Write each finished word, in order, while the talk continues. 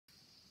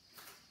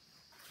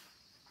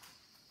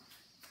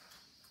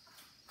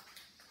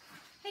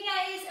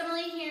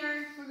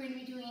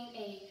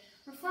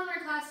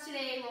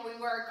where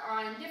we work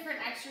on different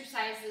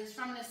exercises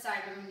from the side.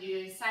 We're going to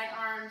do side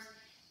arms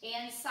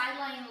and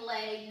sideline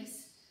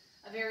legs,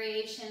 a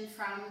variation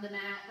from the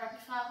mat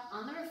repertoire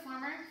on the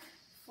reformer.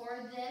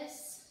 For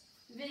this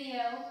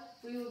video,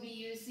 we will be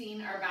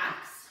using our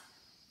backs,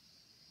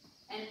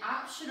 an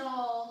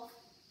optional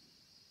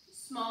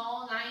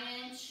small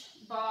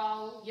 9-inch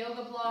ball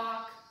yoga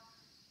block,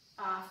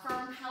 a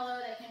firm pillow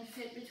that can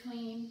fit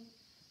between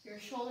your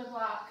shoulder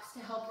blocks to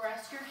help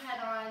rest your head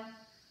on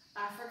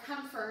for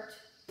comfort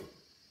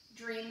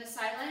during the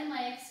sideline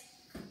legs.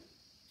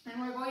 And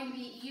we're going to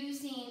be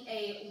using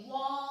a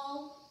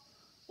wall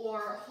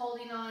or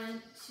holding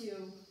on to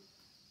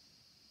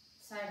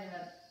side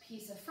of a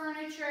piece of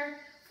furniture,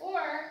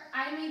 or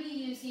I may be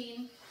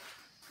using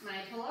my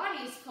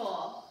Pilates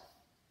pole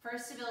for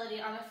stability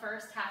on the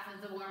first half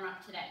of the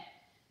warm-up today.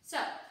 So,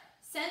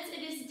 since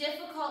it is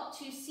difficult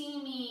to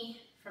see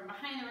me from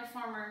behind the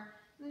reformer,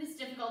 and it's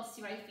difficult to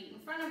see my feet in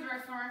front of the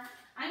reformer,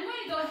 I'm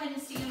going to go ahead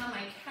and stand on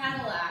my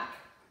Cadillac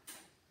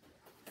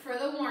for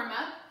the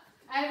warm-up.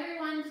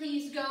 Everyone,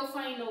 please go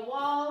find a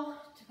wall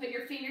to put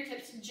your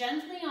fingertips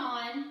gently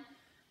on.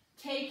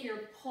 Take your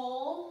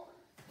pole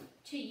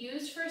to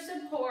use for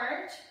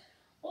support,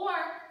 or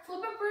flip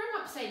a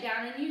broom upside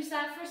down and use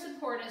that for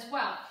support as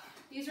well.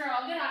 These are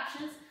all good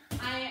options.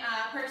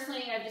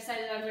 Personally, I've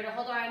decided I'm going to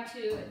hold on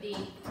to the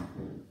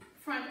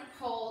front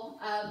pole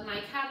of my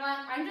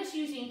Cadillac. I'm just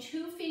using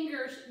 2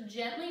 fingers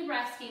gently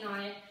resting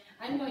on it.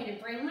 I'm going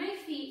to bring my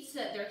feet so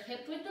that they're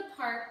hip width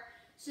apart,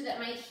 so that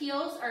my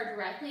heels are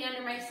directly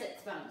under my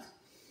sits bones.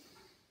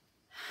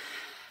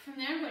 From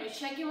there, I'm going to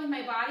check in with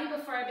my body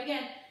before I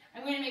begin.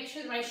 I'm going to make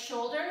sure that my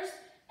shoulders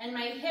and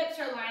my hips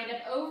are lined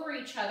up over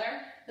each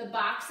other. The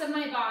box of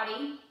my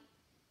body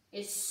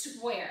is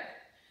square.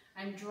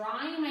 I'm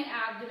drawing my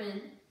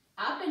abdomen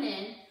up and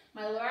in,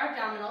 my lower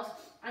abdominals.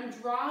 I'm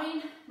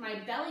drawing my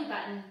belly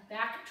button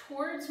back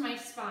towards my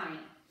spine.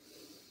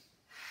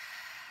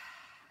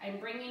 I'm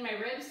bringing my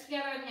ribs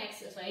together on the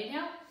exhale. So I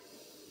inhale,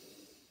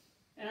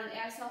 and on the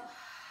exhale,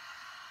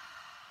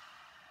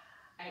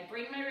 I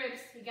bring my ribs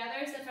together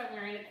as if I'm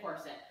wearing a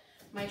corset.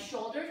 My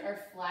shoulders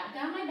are flat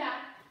down my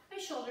back, my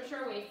shoulders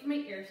are away from my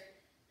ears,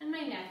 and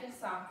my neck is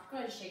soft. Go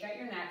ahead and shake out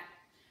your neck.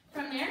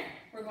 From there,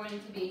 we're going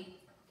to be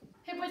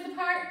hip width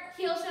apart,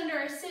 heels under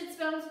our sits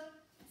bones,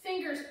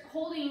 fingers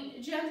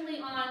holding gently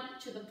on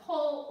to the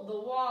pole,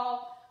 the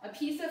wall, a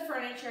piece of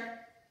furniture.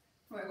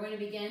 We're going to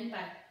begin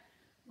by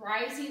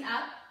rising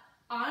up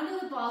onto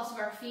the balls of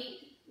our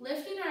feet,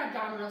 lifting our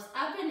abdominals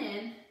up and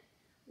in,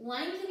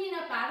 lengthening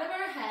up out of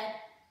our head,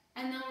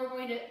 and then we're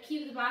going to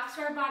keep the box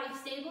of our body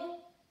stable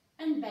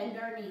and bend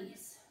our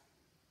knees.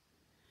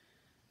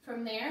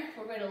 From there,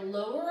 we're going to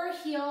lower our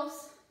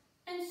heels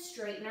and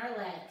straighten our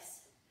legs.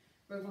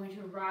 We're going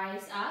to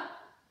rise up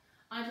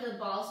onto the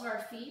balls of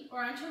our feet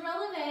or onto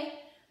releve,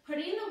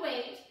 putting the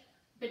weight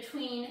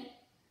between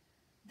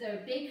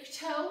the big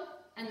toe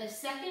and the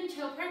second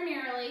toe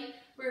primarily.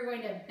 We're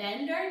going to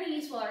bend our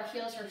knees while our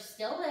heels are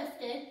still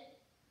lifted,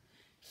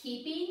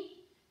 keeping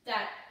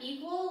that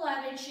equal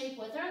 11 shape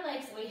with our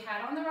legs that we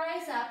had on the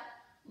rise up,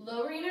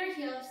 lowering our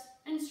heels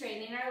and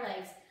straightening our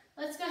legs.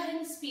 Let's go ahead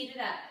and speed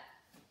it up.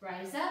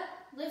 Rise up,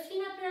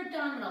 lifting up your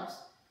abdominals,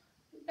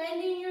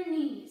 bending your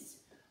knees,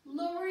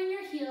 lowering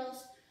your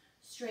heels,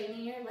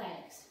 straightening your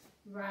legs.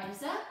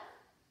 Rise up,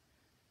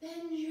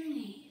 bend your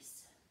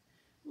knees,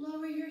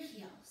 lower your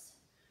heels,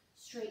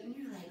 straighten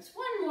your legs.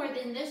 One more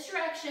in this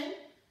direction.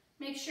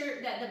 Make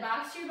sure that the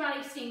box of your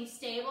body is staying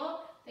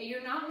stable, that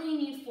you're not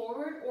leaning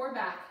forward or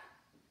back.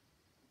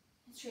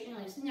 And straighten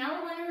your legs.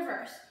 Now we're going to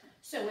reverse.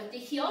 So with the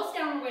heels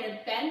down, we're going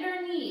to bend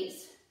our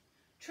knees,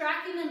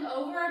 tracking them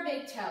over our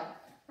big toe.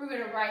 We're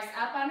going to rise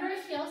up under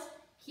our heels,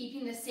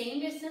 keeping the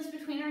same distance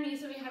between our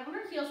knees that we had when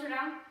our heels were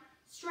down.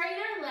 Straighten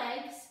our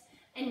legs,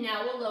 and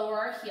now we'll lower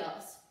our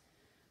heels.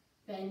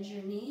 Bend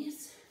your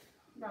knees,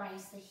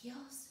 rise the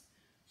heels,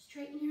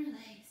 straighten your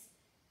legs,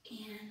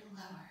 and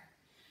lower.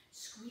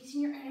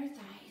 Squeezing your inner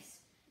thighs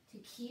to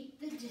keep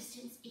the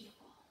distance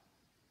equal.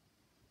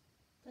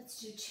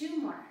 Let's do 2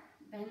 more.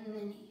 Bend the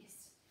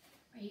knees,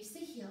 raise the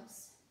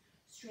heels,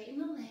 straighten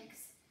the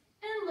legs,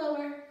 and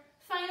lower.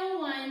 Final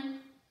one.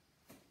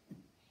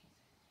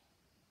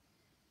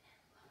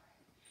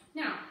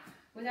 Now,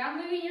 without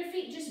moving your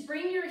feet, just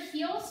bring your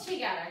heels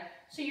together.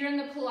 So you're in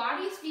the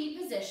Pilates V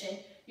position.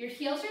 Your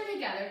heels are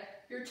together.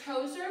 Your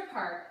toes are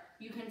apart.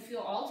 You can feel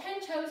all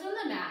 10 toes on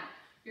the mat.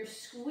 You're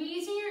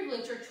squeezing your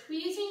glutes or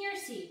tweezing your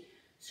seat,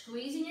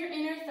 squeezing your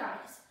inner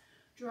thighs,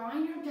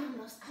 drawing your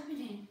abdominals up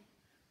and in.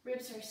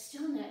 Ribs are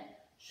still knit,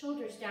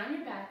 shoulders down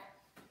your back,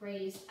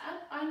 raise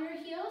up on your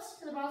heels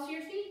to the balls of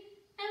your feet,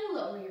 and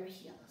lower your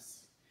heels.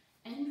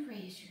 And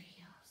raise your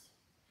heels.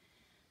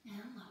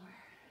 And lower.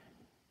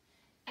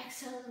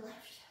 Exhale to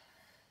lift.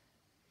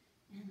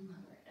 And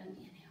lower it on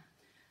the inhale.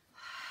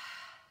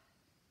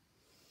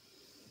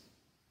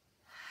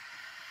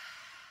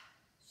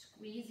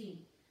 Squeezing.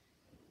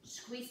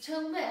 Squeeze to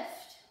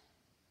lift.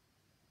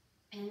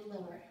 And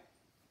lower.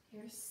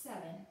 Here's 7.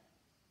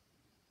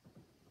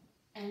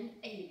 And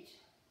 8.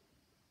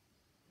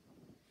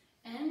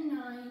 And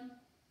 9.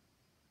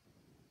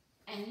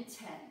 and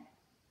 10.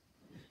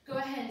 Go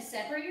ahead and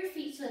separate your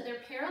feet so that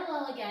they're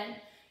parallel again.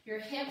 Your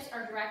hips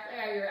are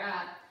directly, your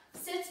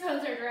sits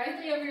bones are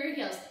directly over your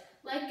heels.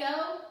 Let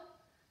go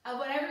of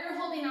whatever you're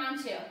holding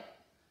on to.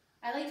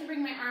 I like to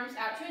bring my arms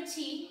out to a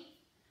T,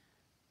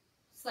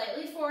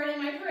 slightly forward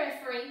in my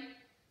periphery,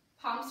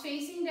 palms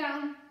facing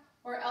down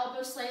or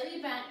elbows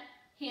slightly bent,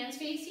 hands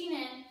facing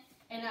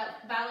in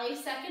a ballet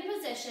second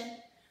position.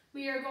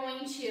 We are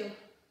going to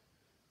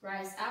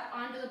rise up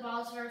onto the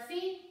balls of our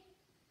feet,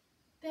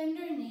 bend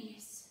our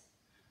knees,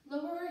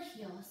 lower our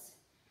heels,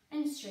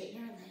 and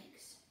straighten our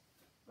legs.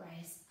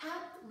 Rise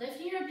up,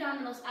 lifting your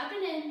abdominals up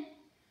and in,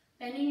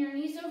 bending your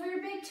knees over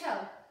your big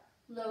toe,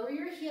 lower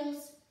your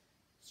heels,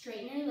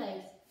 straighten your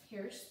legs.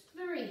 Here's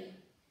 3,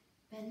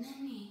 bend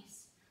the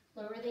knees,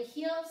 lower the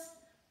heels,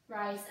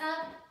 rise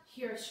up.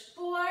 Here's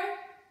 4,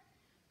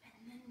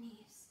 bend the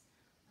knees,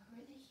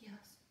 lower the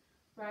heels,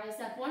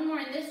 rise up. One more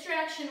in this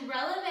direction,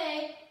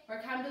 releve,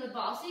 or come to the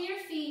balls of your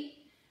feet,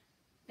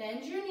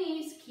 bend your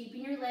knees,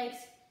 keeping your legs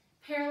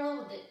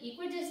parallel with the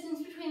equidistance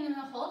between them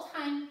the whole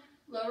time,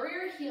 lower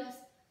your heels,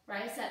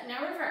 rise up.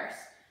 Now reverse,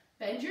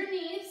 bend your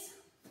knees,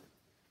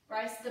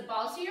 rise to the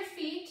balls of your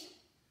feet,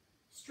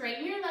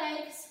 straighten your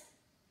legs,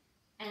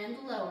 and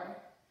lower.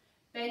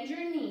 Bend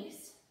your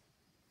knees,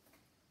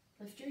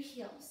 lift your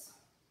heels,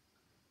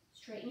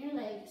 straighten your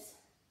legs,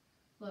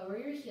 lower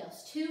your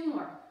heels. 2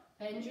 more,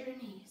 bend your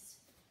knees,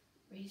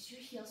 raise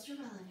your heels to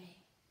releve,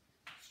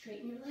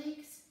 straighten your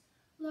legs,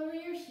 lower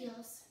your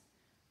heels,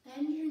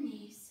 bend your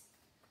knees,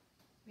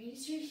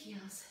 raise your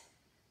heels,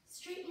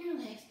 straighten your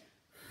legs,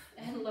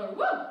 and lower.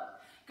 Woo!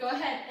 Go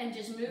ahead and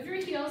just move your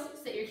heels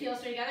so that your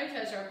heels are together,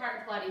 toes are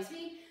apart, Pilates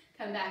feet.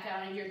 Come back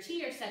out into your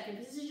T or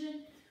second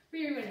position.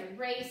 We are going to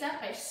raise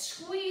up by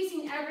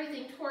squeezing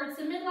everything towards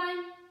the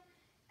midline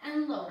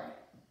and lower.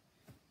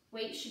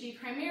 Weight should be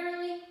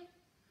primarily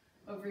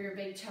over your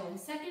big toe and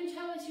second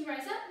toe as you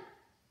rise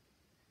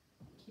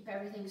up. Keep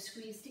everything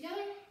squeezed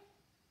together.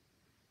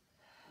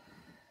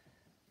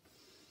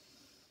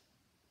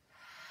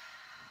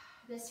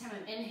 This time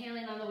I'm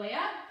inhaling on the way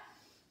up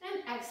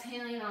and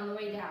exhaling on the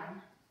way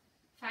down.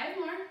 5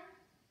 more.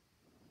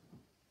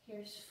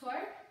 Here's 4.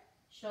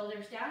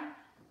 Shoulders down.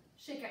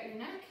 Shake out your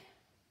neck.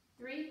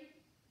 3.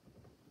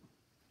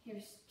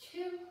 Here's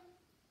 2.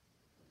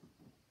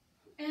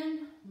 And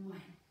 1. Go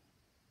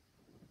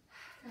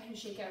ahead and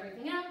shake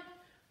everything out.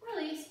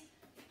 Release.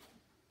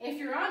 If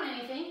you're on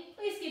anything,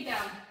 please keep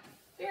down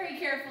very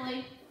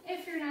carefully.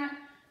 If you're not,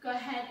 go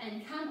ahead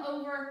and come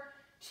over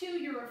to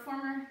your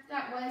reformer.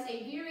 That was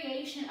a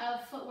variation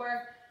of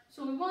footwork.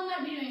 So we will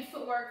not be doing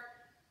footwork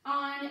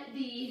on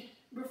the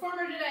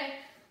reformer today.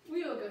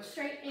 We will go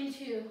straight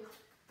into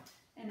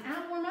an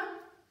ab warm-up.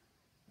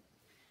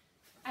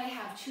 I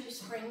have 2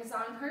 springs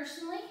on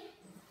personally.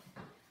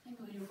 I'm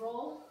going to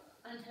roll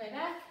onto my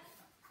back.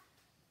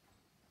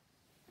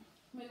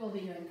 We will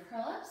be doing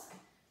curl-ups,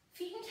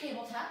 feet in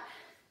tabletop,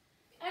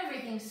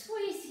 everything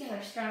squeezed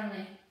together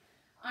strongly.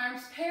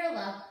 Arms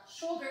parallel,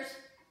 shoulders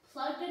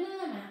plugged into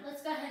the mat.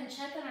 Let's go ahead and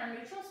check on our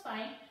neutral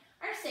spine.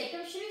 Our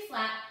sacrum should be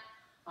flat.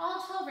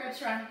 All 12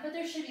 ribs are on, but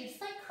there should be a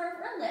slight curve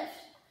or lift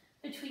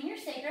between your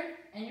sacrum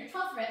and your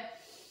 12th rib.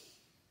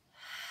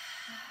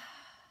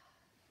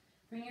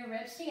 Bring your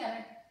ribs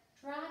together.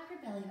 Drop your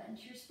belly button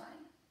to your spine.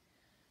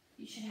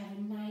 You should have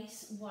a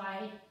nice,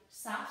 wide,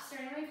 soft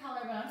sternum and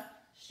collarbone.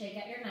 Shake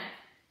out your neck.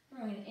 We're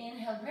going to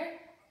inhale here.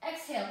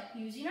 Exhale,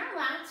 using our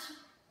lats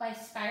by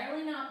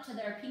spiraling out to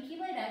our pinky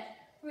blade edge.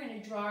 We're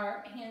going to draw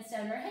our hands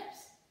down to our hips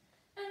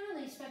and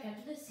release back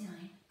up to the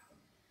ceiling.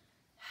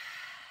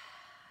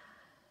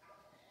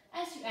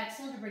 As you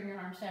exhale to bring your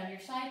arms down to your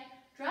side,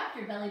 drop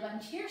your belly button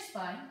to your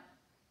spine.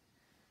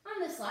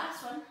 On this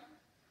last one,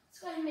 let's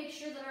go ahead and make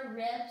sure that our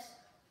ribs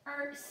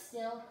are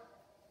still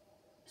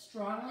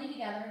strongly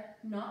together,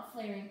 not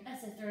flaring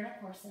as if they're in a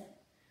corset.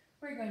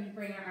 We're going to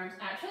bring our arms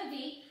out to a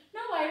V, no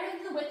wider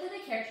than the width of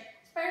the carriage,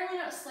 spiraling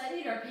out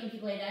slightly to our pinky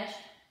blade edge.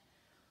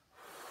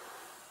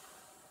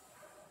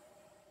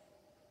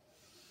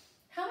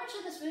 How much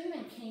of this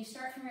movement can you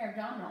start from your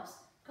abdominals?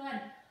 Go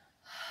ahead.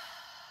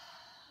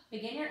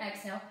 Begin your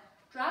exhale,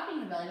 dropping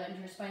your belly button to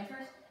your spine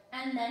first,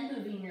 and then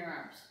moving your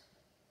arms.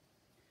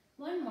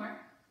 1 more.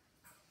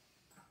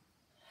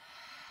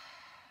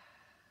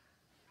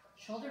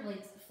 Shoulder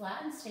blades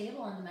flat and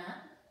stable on the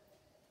mat.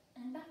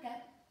 And back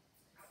up.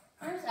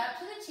 Arms out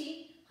to the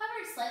T,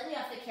 hovering slightly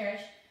off the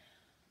carriage.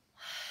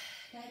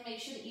 Go ahead and make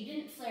sure that you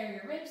didn't flare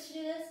your ribs to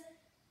do this.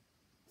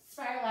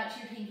 Spiral out to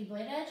your pinky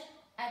blade edge.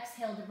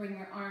 Exhale to bring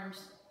your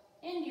arms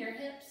into your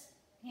hips,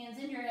 hands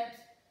into your hips.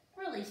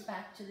 Release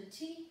back to the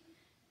T.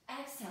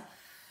 Exhale.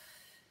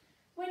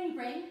 When you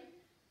bring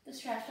the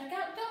straps back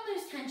out, don't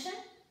lose tension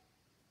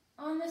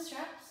on the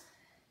straps.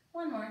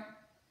 1 more.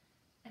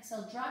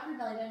 Exhale, drop your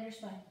belly button to your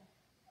spine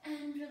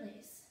and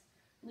release.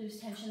 Lose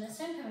tension this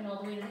time, coming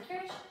all the way to the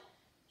carriage.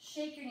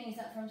 Shake your knees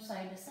up from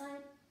side to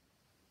side.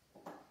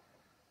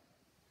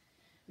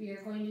 We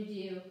are going to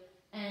do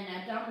an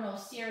abdominal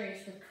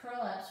series with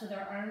curl-ups with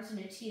our arms in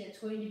a T that's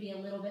going to be a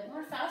little bit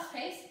more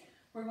fast-paced.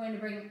 We're going to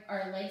bring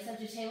our legs up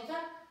to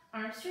tabletop,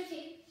 arms to a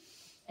T.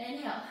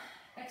 Inhale,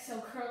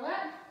 exhale, curl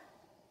up,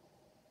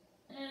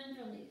 and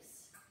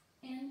release.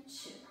 And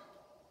 2.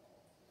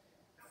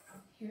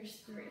 Here's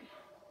 3,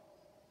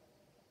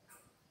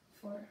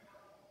 4,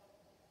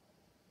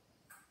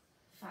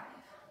 5,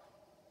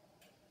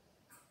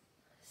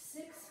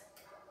 6.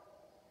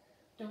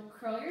 Don't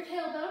curl your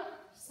tailbone.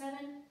 7,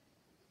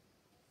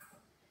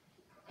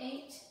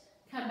 8.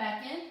 Come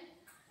back in.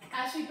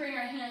 As we bring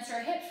our hands to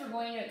our hips, we're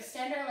going to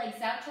extend our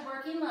legs out to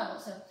working level.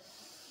 So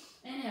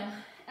inhale,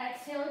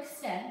 exhale,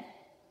 extend,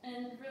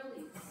 and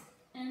release.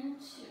 And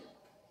 2.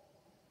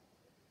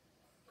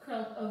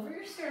 Curl over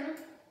your sternum.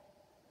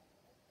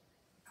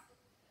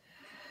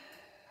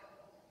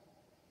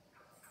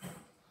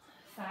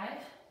 5.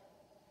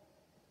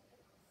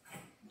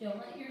 Don't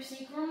let your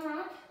sacrum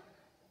rock.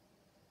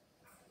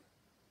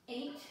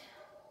 8.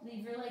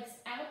 Leave your legs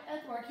out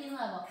at working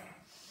level.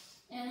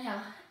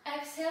 Inhale,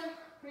 exhale,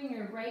 bring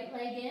your right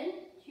leg in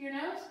to your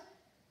nose.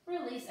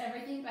 Release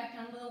everything back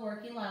down to the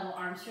working level,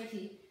 arms to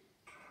feet.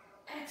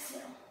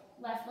 Exhale,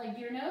 left leg to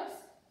your nose.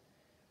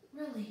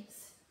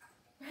 Release,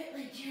 right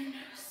leg to your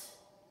nose.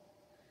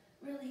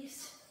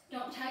 Release.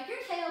 Don't tuck your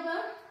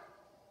tailbone.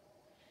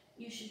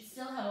 You should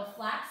still have a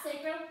flat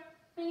sacrum,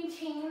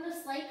 maintaining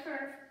a slight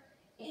curve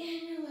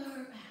in your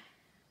lower back.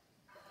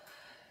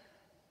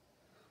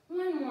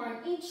 One more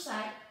on each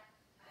side.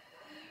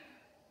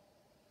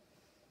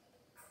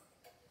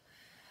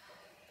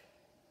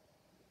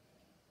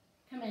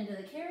 Come into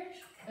the carriage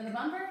or the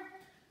bumper.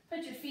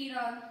 Put your feet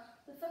on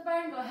the foot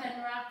bar and go ahead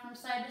and rock from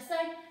side to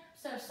side.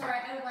 So sorry,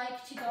 I would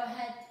like to go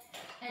ahead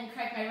and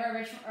correct my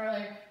verbiage from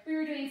earlier. We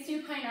were doing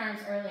supine arms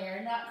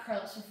earlier, not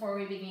curl-ups before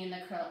we began the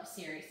curl-up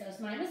series. That was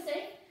my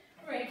mistake.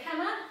 We're going to come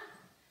up,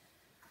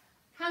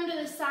 come to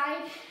the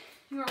side.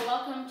 You are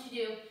welcome to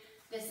do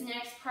this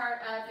next part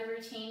of the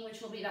routine,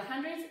 which will be the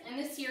hundreds and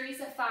the series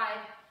of 5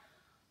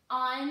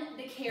 on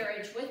the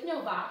carriage with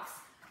no box.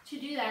 To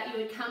do that, you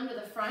would come to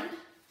the front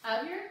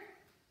of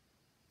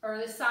or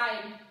the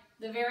side,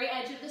 the very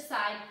edge of the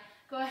side.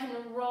 Go ahead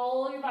and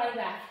roll your body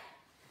back.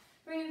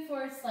 Bring it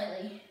forward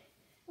slightly.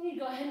 And you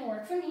go ahead and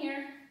work from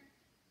here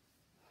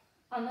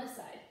on this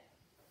side.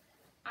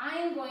 I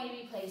am going to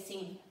be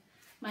placing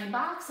my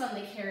box on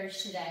the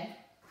carriage today,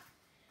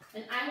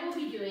 and I will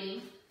be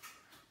doing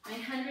my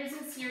hundreds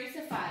and series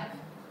of 5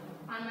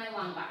 on my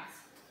long box.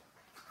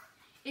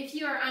 If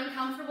you are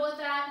uncomfortable with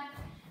that,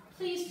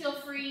 please feel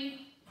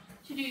free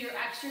to do your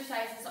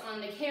exercises on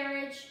the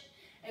carriage.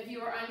 If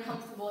you are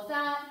uncomfortable with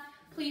that,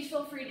 please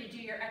feel free to do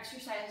your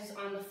exercises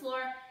on the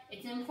floor.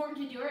 It's important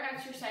to do our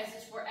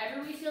exercises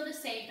wherever we feel the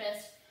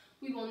safest.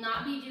 We will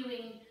not be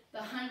doing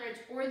the hundreds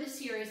or the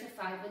series of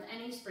 5 with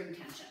any spring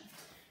tension.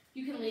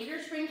 You can leave your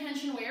spring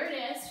tension where it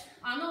is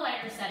on the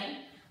lighter setting.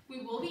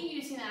 We will be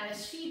using that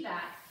as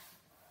feedback.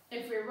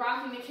 If we're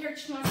rocking the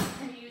carriage too much,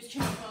 we're going to use too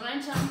much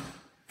momentum.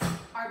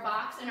 Our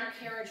box and our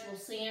carriage will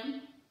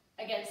slam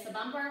against the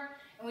bumper,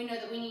 and we know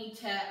that we need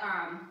to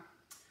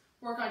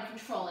work on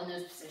control in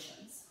those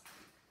positions.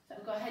 So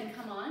go ahead and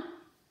come on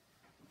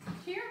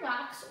to your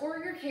box or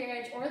your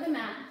carriage or the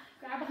mat.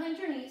 Grab behind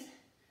your knees.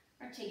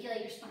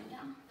 Articulate your spine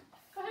down.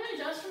 Go ahead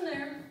and adjust from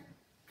there.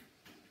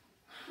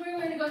 We're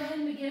going to go ahead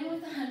and begin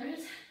with the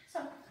hundreds.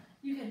 So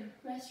you can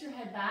rest your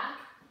head back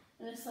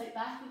in a slight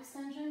back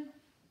extension.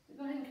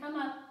 Go ahead and come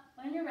up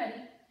when you're ready.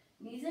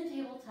 Knees in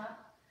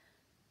tabletop.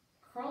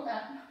 Curled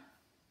up.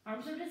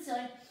 Arms over the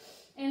ceiling.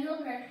 Inhale,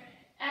 prayer.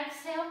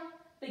 Exhale.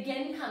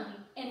 Begin comfy.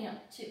 Inhale.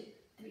 2,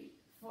 3,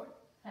 4,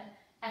 5.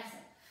 Exhale.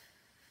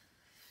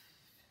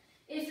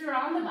 If you're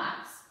on the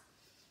box,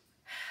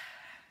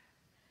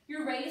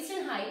 you're raised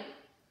in height,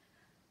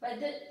 but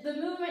the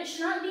movement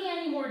should not be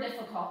any more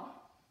difficult.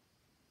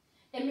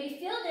 It may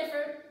feel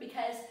different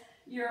because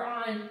you're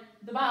on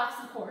the box,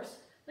 of course,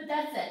 but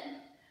that's it.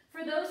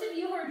 For those of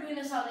you who are doing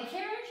this on the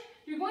carriage,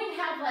 you're going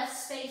to have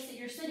less space that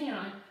you're sitting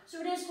on, so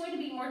it is going to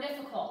be more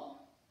difficult.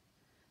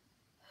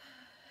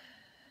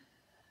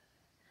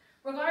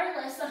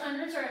 Regardless, the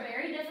hundreds are a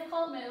very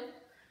difficult move.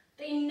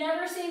 They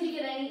never seem to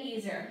get any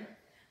easier.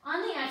 On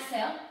the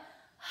exhale,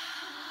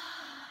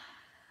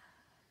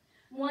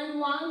 one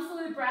long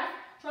fluid breath,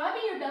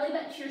 dropping your belly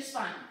button to your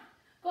spine.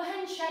 Go ahead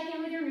and check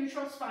in with your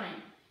neutral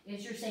spine.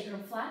 Is your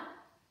sacrum flat?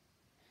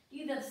 Do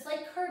you have a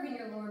slight curve in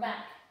your lower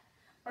back?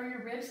 Are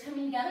your ribs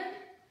coming together?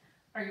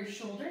 Are your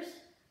shoulders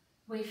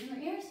away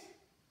from your ears?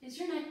 Is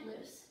your neck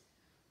loose?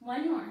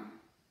 One more.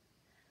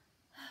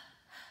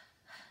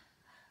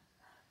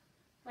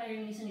 Fly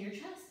your knees into your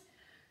chest.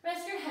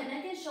 Rest your head,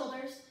 neck, and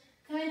shoulders.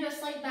 Come into a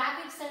slight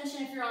back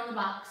extension if you're on the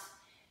box.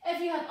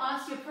 If you have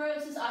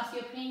osteoporosis,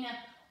 osteopenia,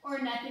 or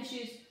neck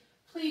issues,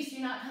 please do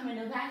not come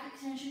into a back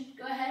extension.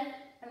 Go ahead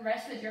and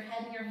rest with your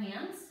head in your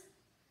hands.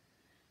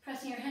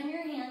 Pressing your head in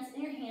your hands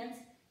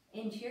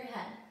into your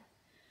head.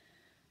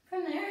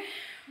 From there,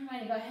 we're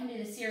going to go ahead and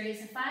do the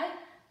series of 5.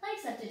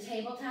 Legs up to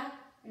tabletop.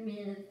 We're going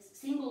to be in a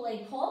single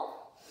leg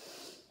pull.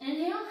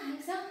 Inhale,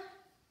 exhale.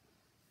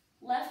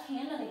 Left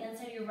hand on the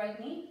inside of your right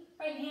knee.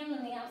 Right hand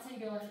on the outside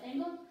of your left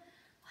ankle.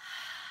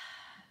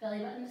 Belly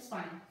button to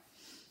spine.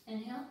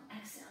 Inhale,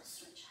 exhale,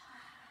 switch.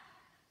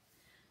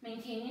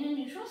 Maintaining a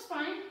neutral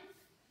spine.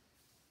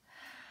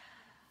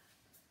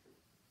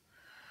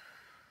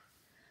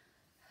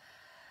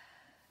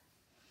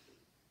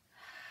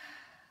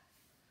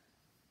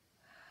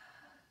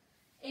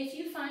 If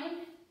you find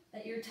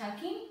that you're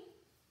tucking,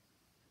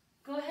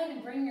 go ahead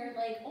and bring your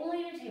leg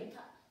only to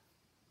tabletop.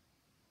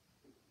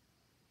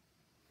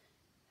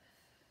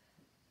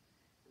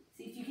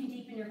 See if you can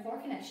deepen your core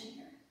connection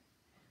here.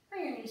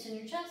 Bring your knees in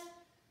your chest.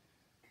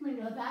 Come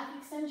into a back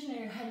extension of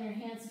your head and your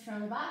hands if you're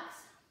on the box.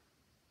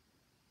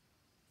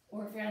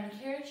 Or if you're on the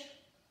carriage.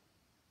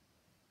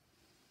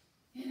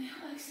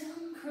 Inhale, exhale,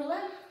 curl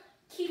up.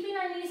 Keeping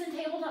our knees in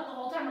tabletop the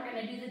whole time, we're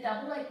going to do the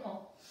double leg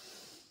pull.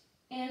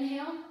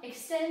 Inhale,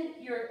 extend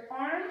your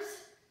arms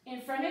in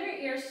front of your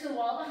ears to the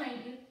wall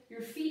behind you,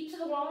 your feet to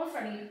the wall in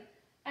front of you.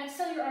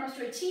 Exhale your arms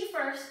to a T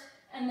first,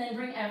 and then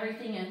bring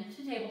everything in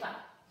to tabletop.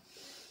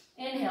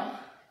 Inhale,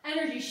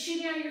 energy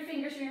shooting out your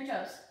fingers from your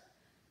toes.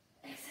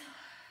 Exhale.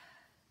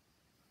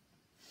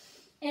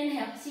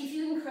 Inhale, see if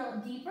you can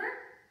curl deeper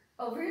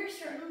over your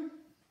sternum.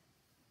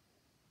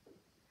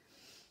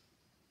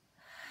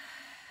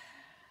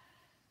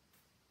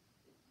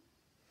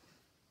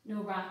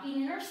 No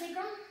rocking in our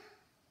sacrum.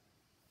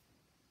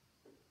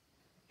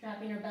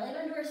 Dropping our belly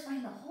button to our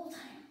spine the whole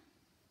time.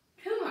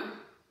 2 more.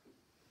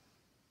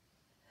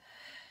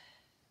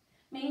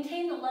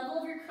 Maintain the level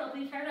of your curl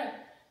the entire time.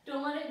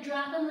 Don't let it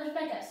drop and lift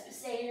back up. So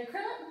stay in your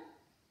curl up.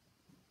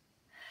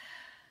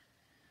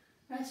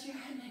 Rest your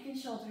head, neck, and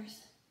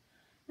shoulders.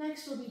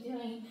 Next, we'll be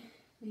doing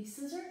these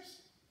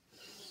scissors.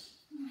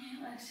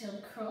 Exhale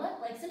to curl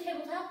up, legs in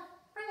tabletop.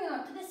 Bring them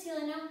up to the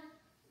ceiling now.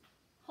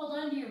 Hold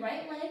on to your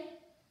right leg.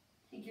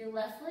 Take your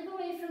left leg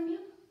away from you.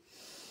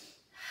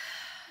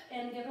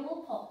 And give it a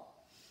little pull.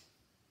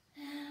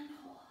 And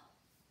pull.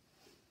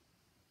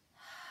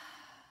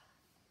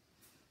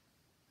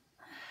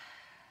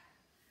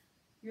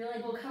 Your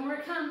leg will come where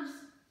it comes.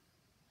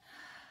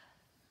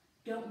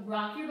 Don't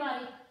rock your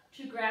body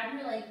to grab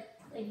your leg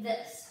like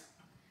this.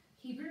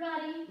 Keep your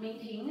body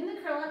maintaining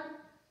the curl up.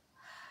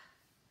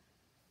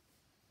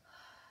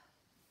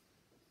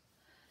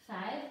 5.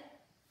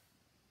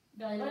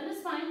 Belly button to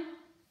spine.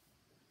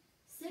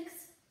 6.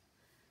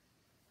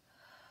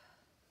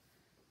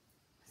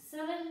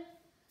 7.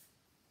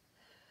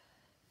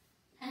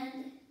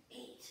 And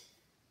 8.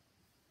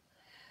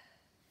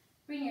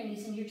 Bring your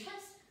knees into your chest.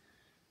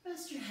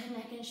 Rest your head,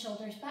 neck, and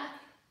shoulders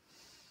back.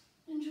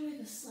 Enjoy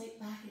the slight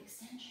back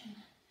extension.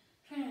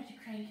 Try not to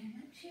crank your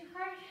neck too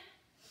hard.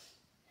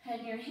 Head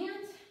in your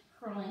hands,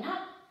 curling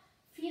up.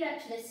 Feet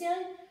up to the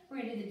ceiling. We're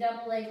going to do the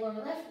double leg, lower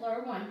left,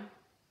 lower 1,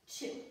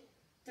 2,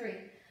 3.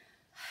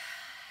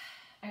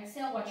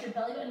 Exhale, watch your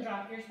belly button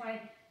drop your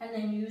spine, and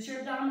then use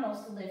your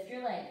abdominals to lift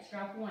your legs.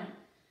 Drop 1,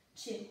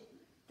 2,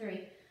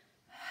 3.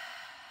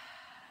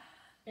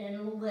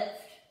 And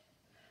lift.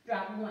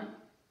 Drop 1,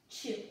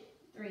 2,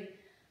 3.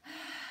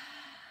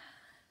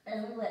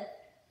 And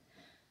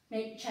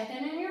lift. Check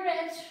in on your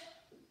ribs.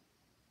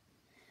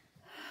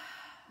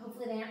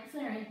 Hopefully they aren't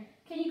flaring.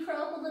 Can you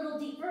curl up a little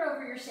deeper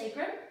over your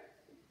sacrum?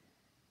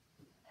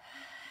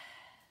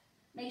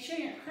 Make sure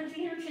you're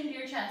crunching your chin to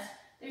your chest.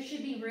 There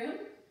should be room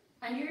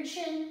under your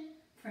chin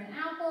for an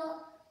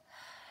apple,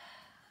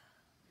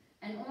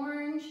 an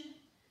orange,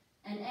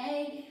 an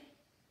egg.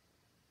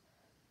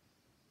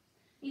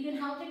 You can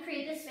help to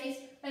create this space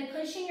by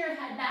pushing your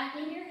head back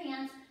into your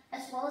hands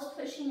as well as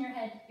pushing your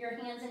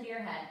hands into your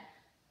head.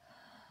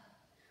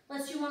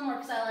 Let's do one more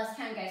because I lost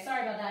count, guys.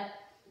 Sorry about that.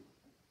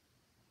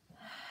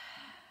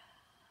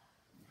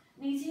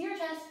 Knees in your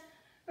chest.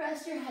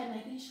 Rest your head,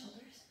 neck, and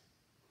shoulders.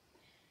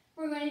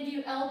 We're going to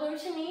do elbow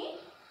to knee.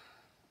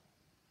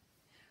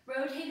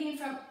 Rotating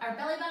from our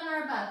belly button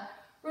or above.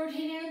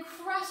 Rotating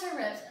across our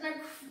ribs and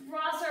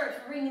across our ribs.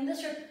 We're bringing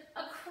this rib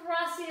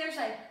across the other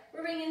side.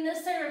 We're bringing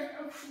this side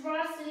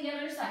across to the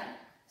other side.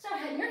 So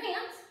head in your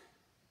hands.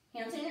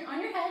 Hands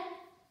on your head.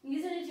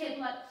 Use it to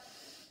table up.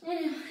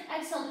 And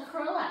exhale to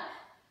curl up.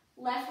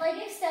 Left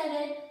leg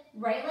extended,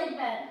 right leg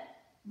bent.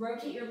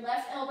 Rotate your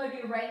left elbow to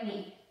your right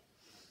knee.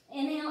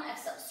 Inhale,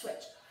 exhale,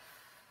 switch.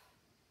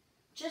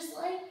 Just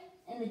like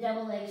in the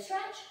double leg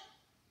stretch,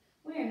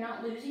 we are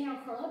not losing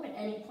our curl up at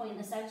any point in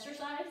this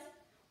exercise.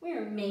 We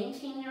are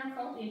maintaining our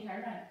curl up the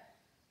entire time.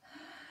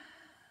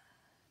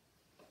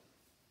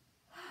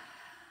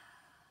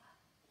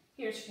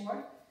 Here's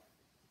 4.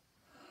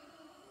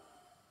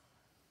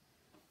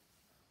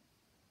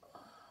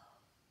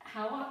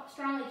 How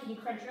strongly can you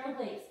crunch your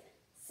obliques?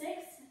 6,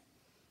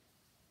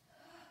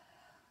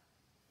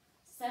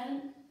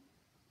 7.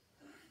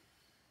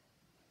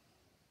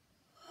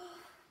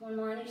 One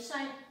more on each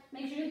side.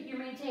 Make sure you're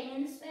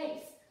maintaining the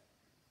space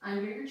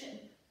under your chin.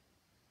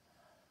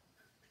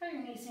 Try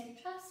your knees in your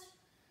chest.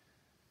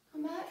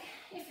 Come back.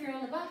 If you're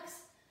in the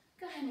box,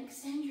 go ahead and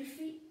extend your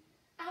feet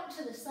out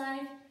to the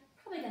side.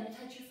 Probably going to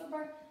touch your foot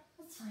bar.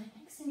 That's fine.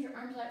 Extend your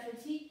arms out to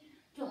the feet.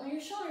 Don't let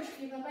your shoulders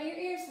creep up by your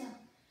ears now.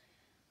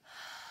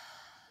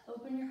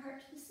 Open your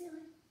heart to the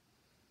ceiling.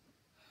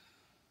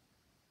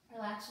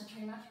 Relax and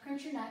try not to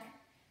crunch your neck.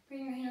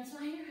 Bring your hands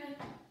behind your head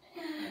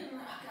and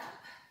rock up.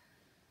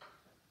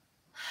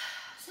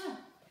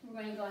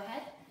 We're going to go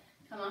ahead,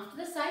 come off to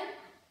the side.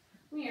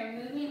 We are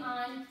moving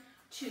on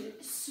to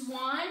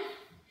swan,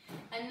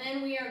 and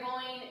then we are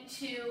going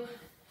to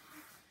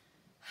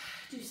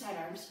do side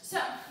arms. So,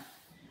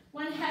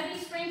 one heavy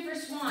spring for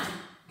swan.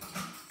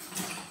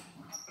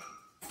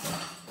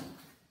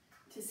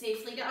 To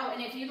safely go,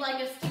 and if you'd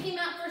like a sticky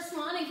mat for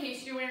swan in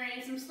case you're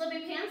wearing some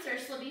slippy pants or a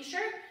slippy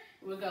shirt,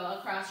 we'll go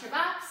across your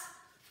box,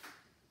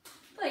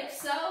 like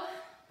so.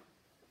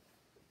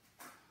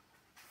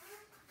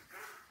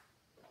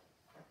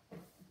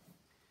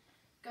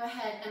 Go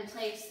ahead and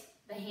place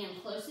the hand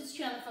closest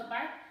to you on the foot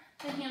bar,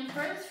 the hand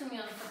furthest from you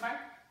on the foot bar.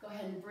 Go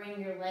ahead and bring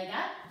your leg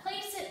up,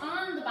 place it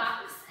on the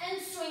box, and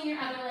swing your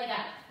other leg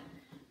up.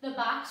 The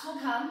box will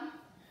come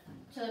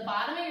to the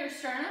bottom of your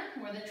sternum,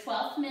 where the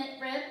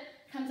 12th rib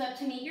comes up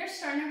to meet your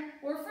sternum,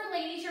 or for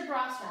ladies, your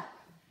bra strap.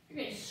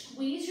 You're going to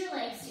squeeze your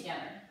legs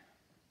together.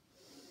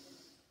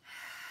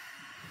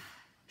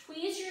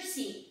 Tweeze your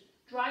seat.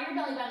 Draw your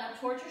belly button up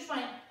towards your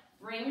spine.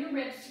 Bring your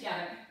ribs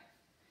together.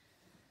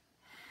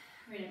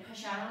 We're going to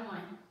push out on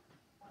one.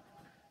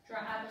 Draw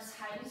up as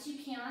high as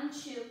you can on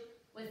two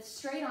with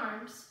straight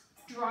arms,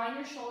 drawing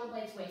your shoulder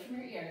blades away from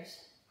your ears.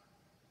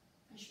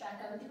 Push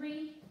back on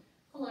three.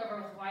 Pull over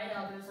with wide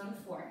elbows on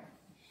four.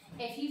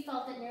 If you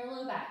felt it in your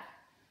low back,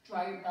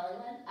 draw your belly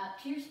button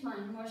up to your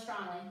spine more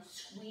strongly.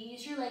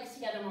 Squeeze your legs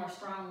together more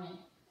strongly.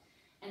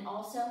 And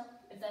also,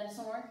 if that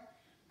doesn't work,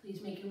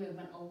 please make your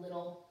movement a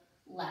little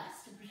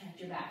less to protect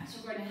your back.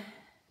 So we're going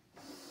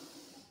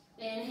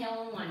to inhale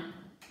on one.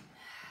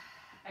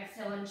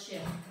 Exhale on two.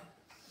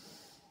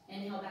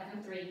 Inhale back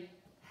on three.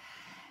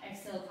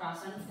 Exhale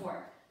across on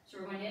four. So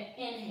we're going to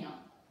inhale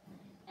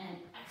and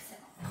exhale.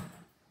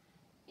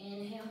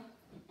 Inhale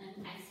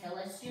and exhale.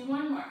 Let's do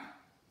one more.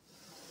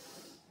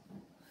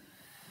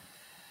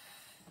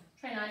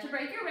 Try not to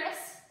break your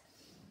wrists.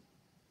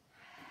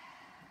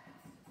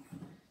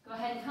 Go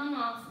ahead and come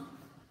off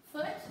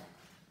foot,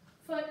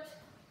 foot,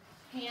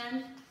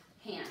 hand,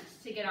 hand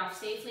to get off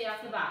safely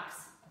off the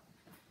box.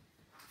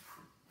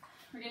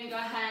 We're going to go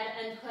ahead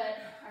and put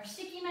our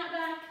sticky mat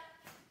back.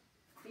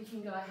 We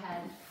can go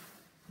ahead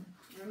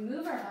and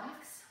remove our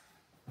box.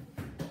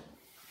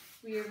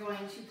 We are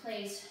going to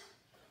place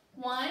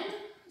one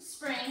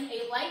spring,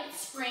 a light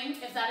spring,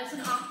 if that is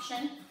an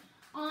option,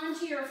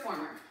 onto your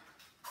reformer.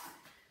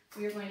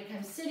 We are going to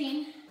come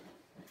sitting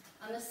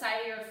on the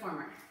side of your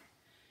reformer.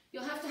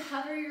 You'll have to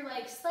hover your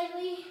legs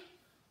slightly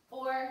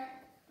or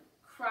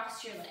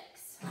cross your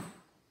legs.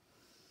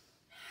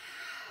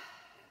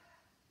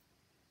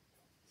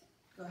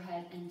 Go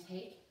ahead and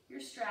take your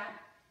strap.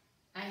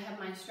 I have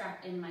my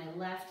strap in my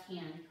left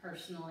hand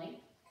personally.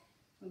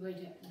 I'm going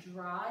to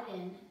draw it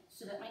in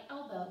so that my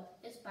elbow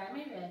is by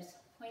my ribs,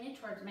 pointed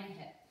towards my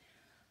hip.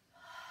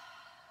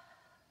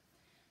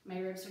 My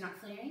ribs are not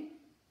flaring.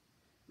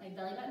 My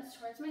belly button is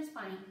towards my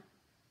spine.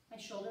 My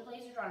shoulder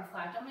blades are drawn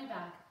flat down my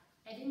back.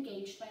 I've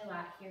engaged my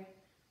lat here.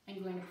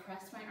 I'm going to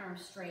press my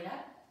arms straight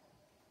up.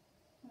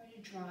 I'm going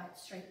to draw it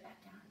straight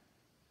back down.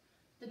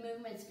 The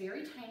movement is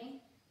very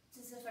tiny.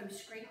 It's as if I'm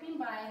scraping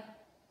by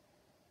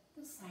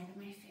the side of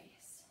my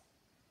face.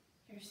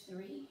 Here's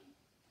three.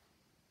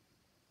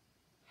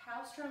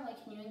 How strongly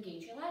can you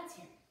engage your lats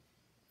here?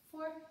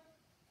 4,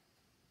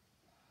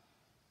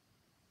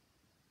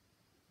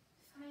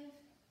 5,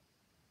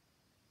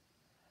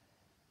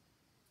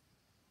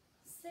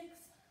 6,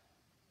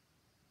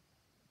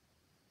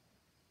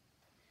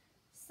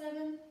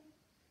 7,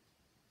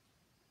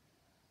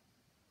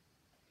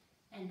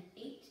 and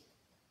 8.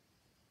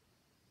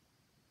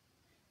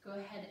 Go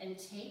ahead and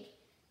take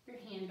your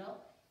handle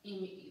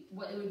in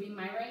what would be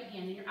my right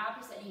hand, and your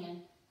opposite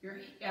hand. Your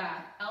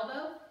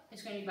elbow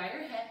is going to be by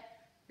your hip.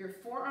 Your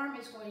forearm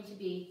is going to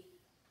be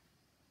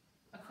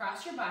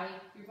across your body.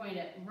 You're going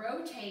to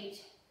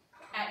rotate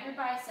at your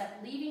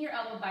bicep, leaving your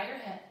elbow by your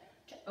hip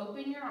to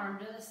open your arm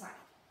to the side.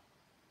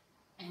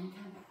 And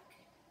come back.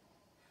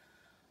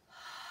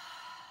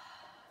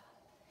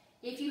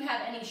 If you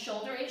have any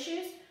shoulder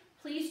issues,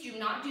 please do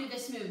not do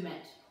this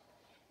movement.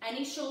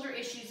 Any shoulder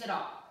issues at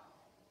all.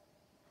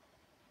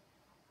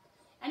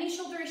 Any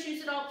shoulder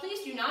issues at all, please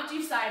do not do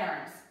side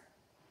arms.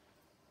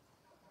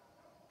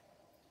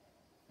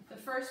 The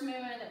first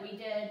movement that we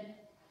did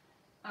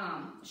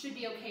should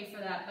be okay for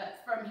that,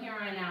 but from here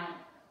on out,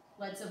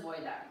 let's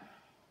avoid that.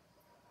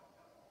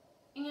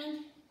 And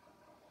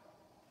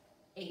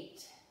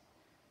 8.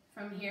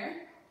 From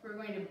here, we're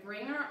going to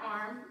bring our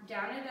arm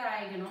down a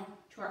diagonal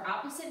to our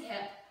opposite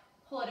hip,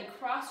 pull it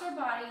across our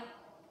body,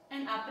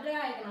 and up a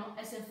diagonal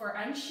as if we're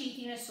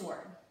unsheathing a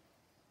sword.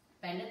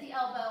 Bend at the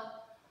elbow,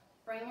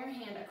 bring your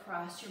hand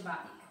across your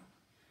body.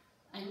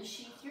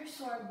 Unsheath your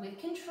sword with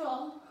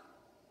control,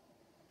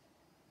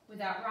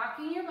 without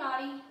rocking your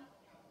body,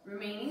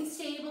 remaining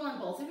stable on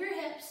both of your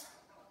hips,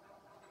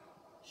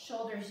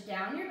 shoulders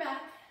down your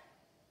back.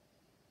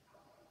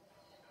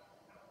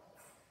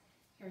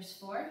 Here's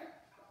 4.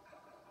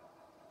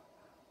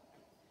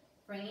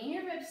 Bringing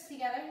your ribs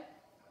together,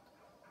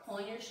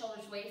 pulling your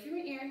shoulders away from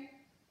your ear,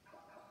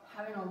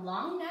 having a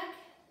long neck.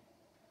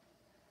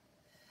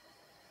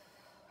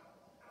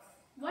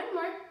 1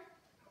 more.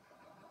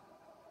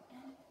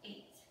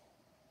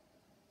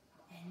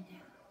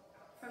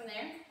 From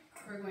there,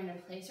 we're going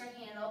to place our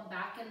handle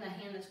back in the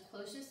hand that's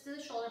closest to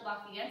the shoulder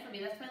block. Again, for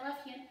me, that's my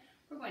left hand.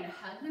 We're going to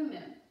hug the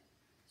moon.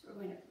 So we're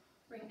going to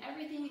bring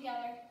everything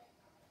together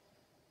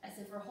as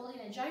if we're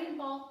holding a giant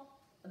ball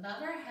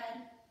above our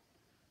head,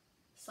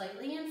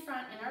 slightly in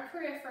front in our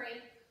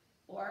periphery,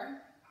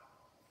 or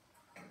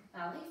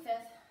ballet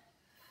fifth.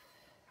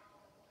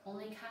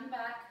 Only come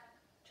back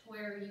to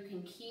where you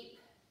can keep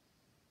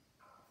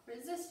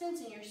resistance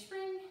in your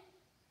spring.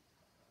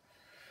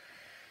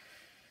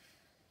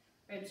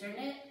 Ribs are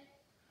knit,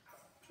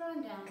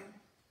 drawn down.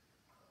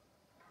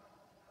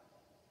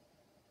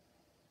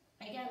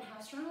 Again,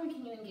 how strongly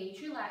can you engage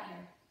your lat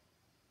here?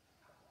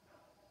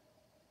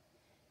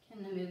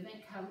 Can the movement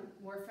come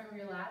more from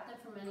your lat than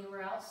from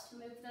anywhere else to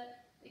move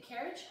the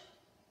carriage?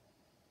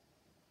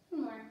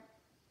 And more.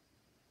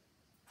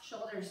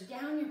 Shoulders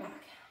down your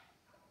back.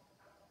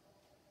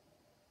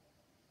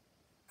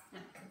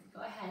 Now,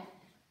 go ahead.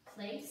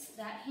 Place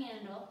that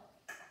handle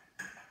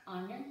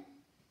on your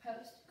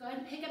post. Go ahead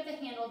and pick up the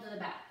handle to the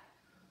back.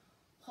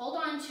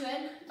 Hold on to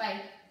it by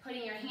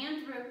putting your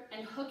hand through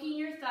and hooking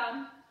your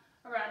thumb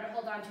around to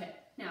hold on to it.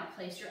 Now,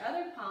 place your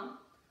other palm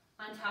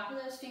on top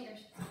of those fingers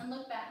and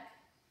look back.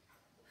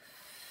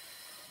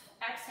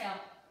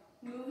 Exhale,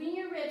 moving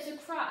your ribs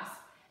across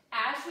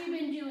as we've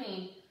been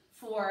doing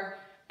for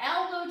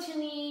elbow to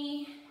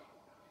knee.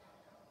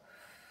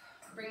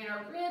 Bringing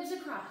our ribs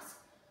across.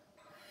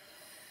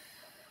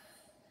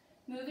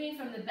 Moving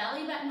from the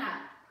belly button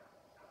up.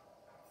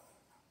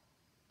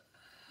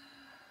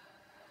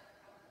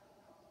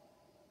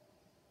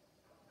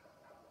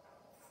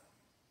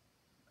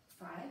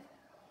 Five.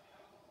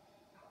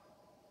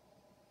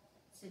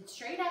 Sit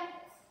straight up.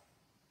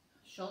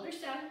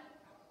 Shoulders down.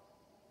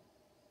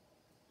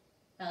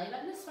 Belly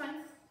button is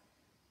fine.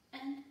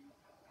 And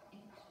 8.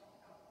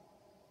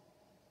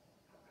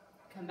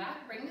 Come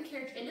back, bring the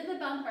carriage into the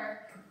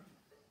bumper.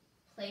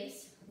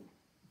 Place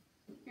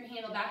your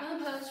handle back on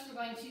the post. We're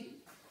going to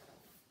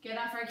get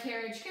off our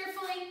carriage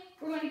carefully.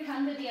 We're going to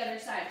come to the other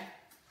side.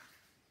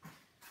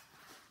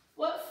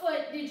 What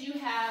foot did you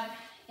have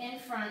in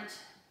front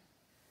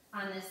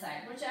on this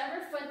side?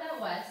 Whichever foot that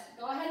was,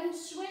 go ahead and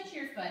switch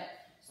your foot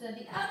so that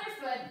the other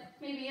foot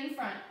may be in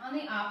front on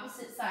the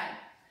opposite side.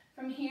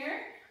 From here,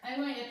 I'm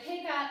going to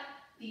pick up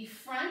the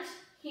front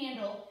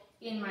handle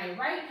in my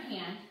right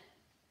hand,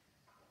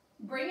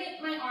 bring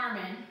my arm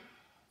in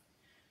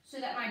so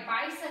that my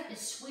bicep is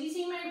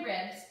squeezing my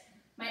ribs,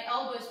 my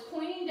elbow is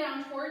pointing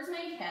down towards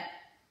my hip,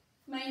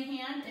 my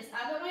hand is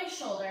up at my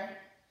shoulder.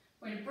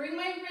 I'm going to bring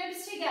my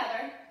ribs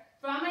together,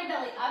 draw my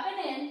belly up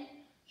and in,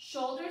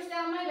 shoulders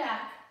down my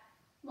back,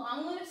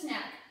 long loose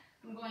neck.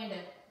 I'm going to,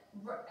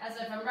 as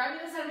if I'm rubbing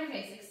the side of my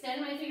face,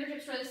 extend my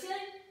fingertips toward the ceiling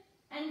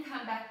and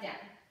come back down.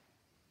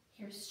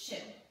 Here's 2.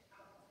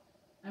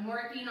 I'm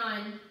working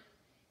on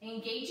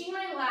engaging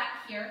my lat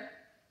here,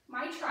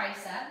 my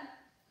tricep.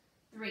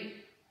 3.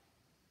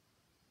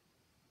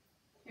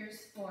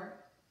 Here's 4.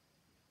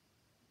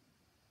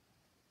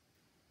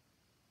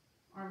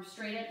 Arms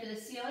straight up to the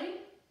ceiling.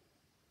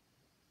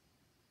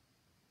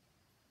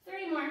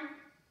 3 more.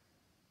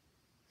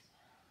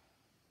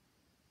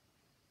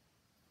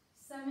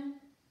 7.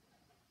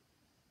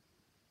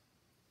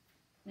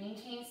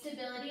 Maintain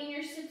stability in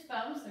your sits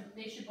bones.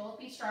 They should both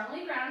be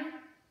strongly grounded.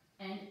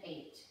 And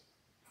 8.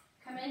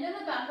 Come into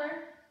the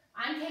bumper.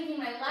 I'm taking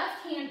my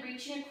left hand,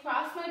 reaching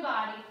across my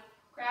body,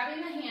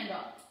 grabbing the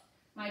handle.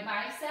 My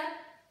bicep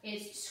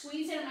is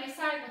squeezing at my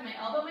side with my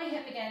elbow and my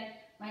hip again.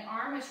 My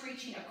arm is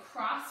reaching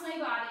across my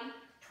body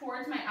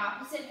towards my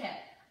opposite hip.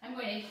 I'm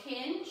going to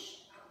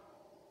hinge,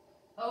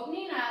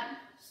 opening up,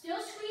 still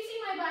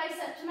squeezing my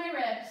bicep to my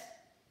ribs,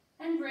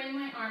 and bring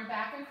my arm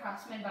back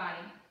across my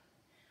body.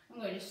 I'm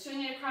going to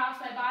swing it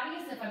across my body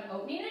as if I'm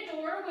opening a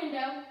door or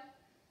window,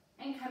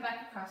 and come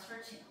back across for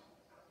 2.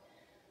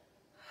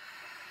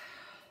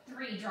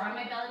 3, drawing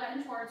my belly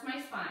button towards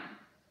my spine.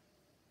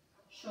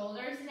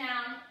 Shoulders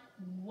down,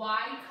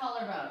 wide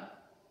collarbone.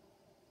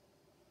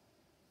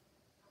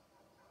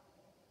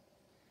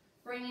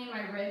 Bringing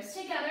my ribs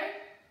together.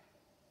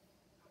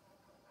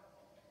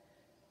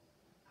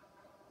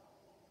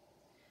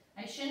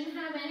 I shouldn't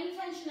have any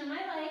tension in my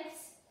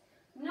legs.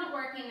 I'm not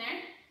working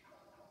there.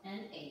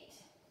 And 8.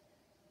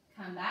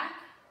 Come back.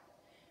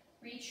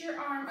 Reach your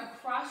arm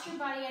across your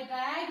body at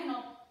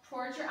diagonal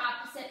towards your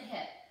opposite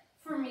hip.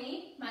 For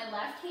me, my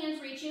left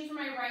hand's reaching for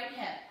my right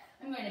hip.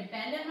 I'm going to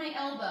bend at my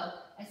elbow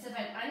as if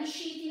I'm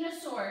unsheathing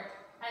a sword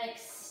and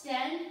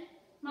extend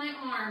my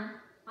arm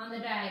on the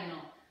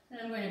diagonal. Then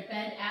I'm going to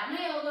bend at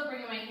my elbow,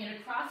 bringing my hand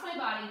across my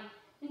body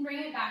and bring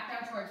it back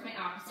down towards my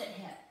opposite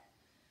hip.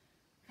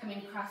 Coming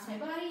across my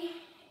body,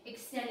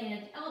 extending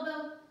at the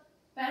elbow,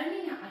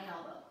 bending at my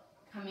elbow,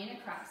 coming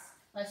across.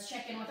 Let's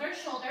check in with our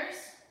shoulders.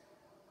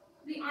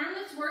 The arm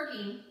that's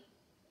working,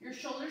 your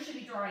shoulders should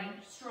be drawing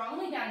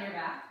strongly down your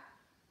back,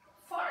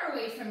 far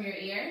away from your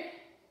ear.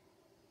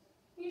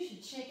 You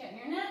should shake out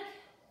your neck.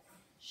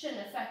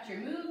 Shouldn't affect your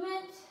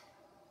movement.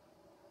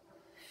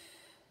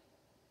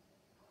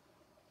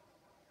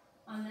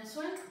 On this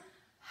one,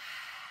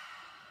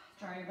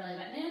 draw your belly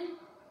button in.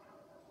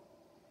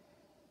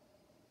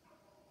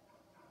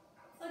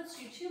 Let's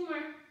do 2 more.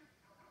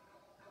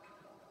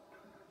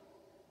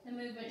 The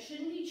movement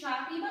shouldn't be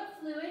choppy, but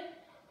fluid.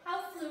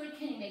 How fluid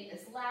can you make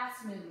this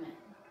last movement?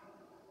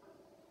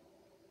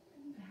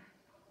 And back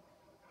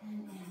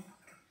and in.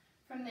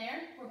 From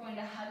there, we're going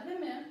to hug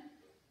the moon.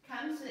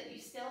 Come so that you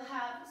still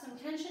have some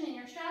tension in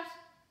your straps.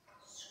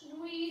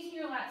 Squeeze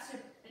your lats to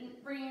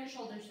bring your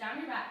shoulders down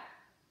your back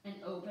and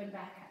open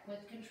back up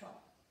with control.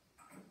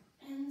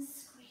 And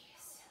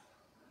squeeze.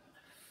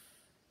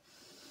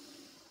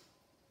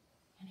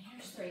 And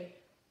here's 3.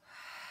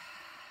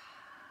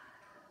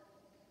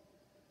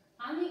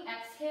 On the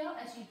exhale,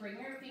 as you bring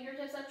your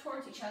fingertips up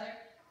towards each other,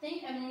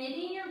 think of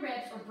knitting your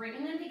ribs or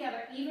bringing them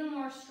together even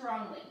more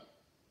strongly.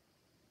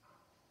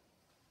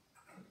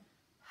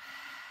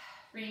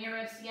 Bring your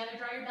ribs together,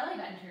 draw your belly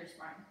button to your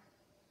spine.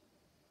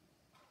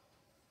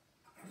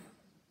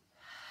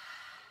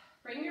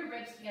 Bring your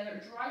ribs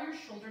together, draw your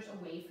shoulders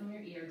away from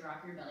your ear,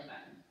 drop your belly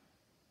button.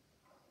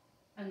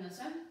 And this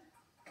one,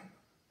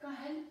 go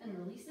ahead and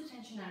release the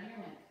tension out of your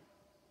neck.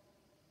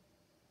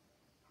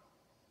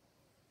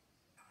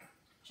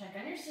 Check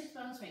on your sits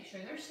bones, make sure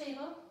they're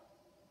stable.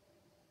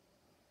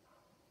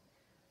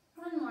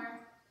 1 more.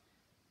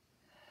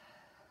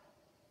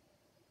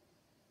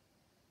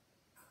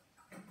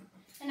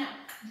 And now,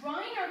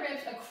 drawing our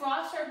ribs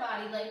across our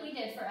body like we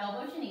did for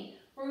elbow to knee,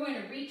 we're going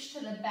to reach to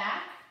the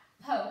back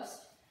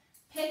post,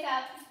 pick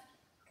up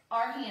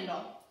our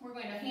handle. We're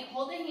going to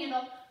hold the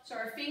handle so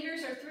our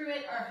fingers are through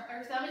it,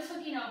 our thumb is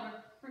hooking over.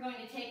 We're going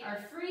to take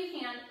our free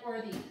hand, or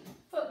the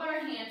foot bar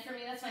hand, for me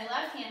that's my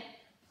left hand,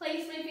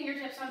 place my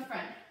fingertips on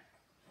front.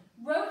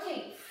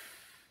 Rotate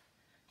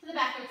to the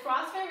back,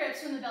 across my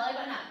ribs from the belly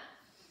button up.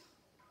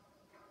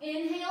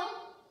 Inhale,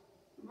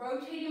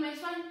 rotating my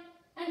spine,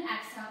 and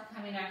exhale,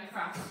 coming back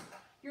across.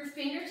 Your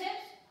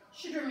fingertips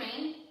should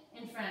remain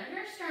in front of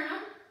your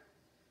sternum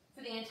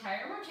for the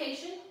entire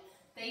rotation.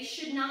 They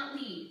should not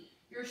lead.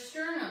 Your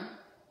sternum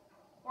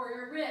or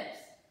your ribs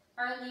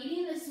are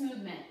leading this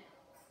movement.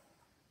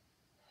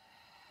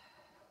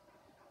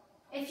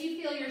 If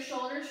you feel your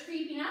shoulders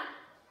creeping up,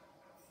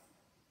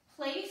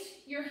 place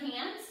your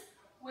hands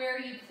where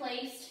you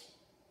placed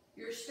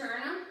your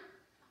sternum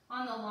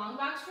on the long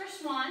box for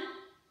swan,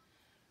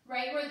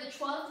 right where the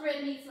 12th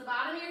rib meets the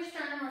bottom of your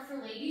sternum, or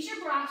for ladies,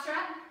 your bra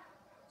strap.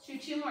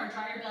 Let's do 2 more.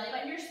 Draw your belly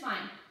button to your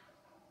spine.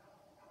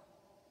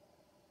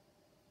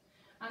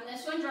 On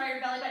this one, draw your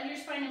belly button to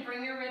your spine and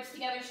bring your ribs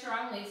together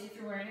strongly as if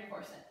you're wearing a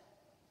corset.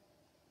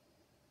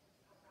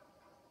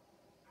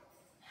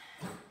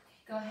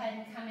 Go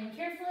ahead and come in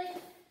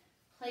carefully.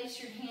 Place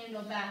your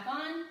handle back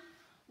on.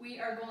 We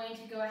are going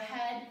to go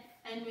ahead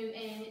and move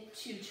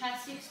into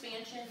chest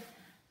expansion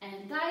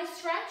and thigh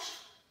stretch.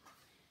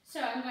 So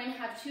I'm going to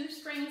have 2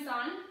 springs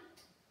on.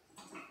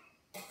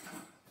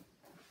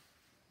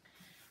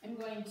 I'm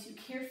going to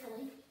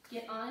carefully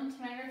get onto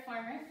my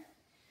reformer.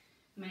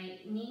 My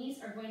knees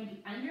are going to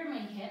be under my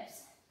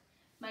hips.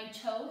 My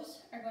toes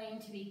are going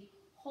to be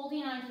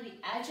holding onto the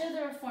edge of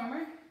the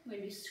reformer. I'm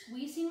going to be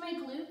squeezing my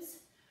glutes,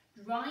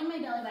 drawing my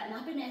belly button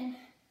up and in,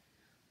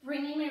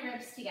 bringing my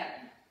ribs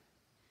together.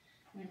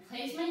 I'm going to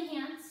place my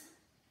hands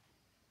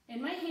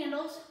in my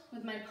handles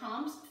with my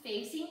palms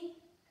facing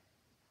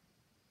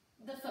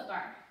the foot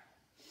bar.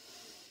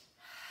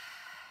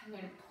 I'm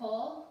going to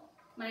pull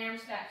my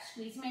arms back,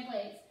 squeeze my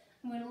blades.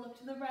 I'm going to look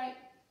to the right,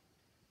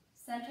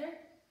 center,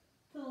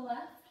 to the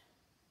left,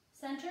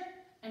 center,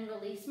 and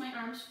release my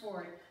arms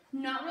forward.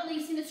 Not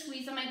releasing the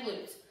squeeze on my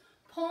glutes.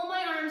 Pull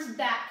my arms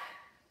back,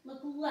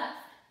 look left,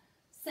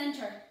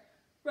 center,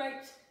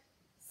 right,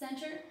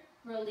 center,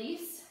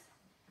 release,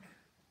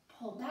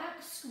 pull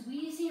back,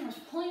 squeeze the arms,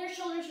 pulling your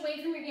shoulders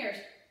away from your ears.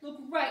 Look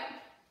right,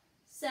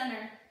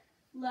 center,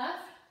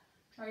 left,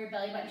 draw your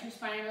belly button to your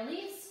spine and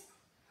release.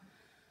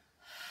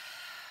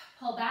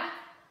 Pull back,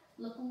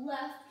 look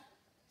left,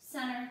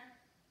 center,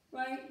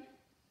 right,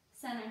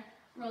 center,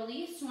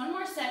 release. 1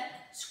 more set.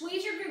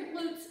 Squeeze your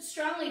glutes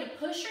strongly to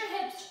push your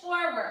hips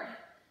forward.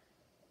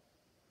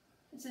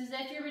 It's as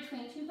if you're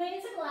between 2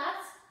 panes of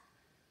glass.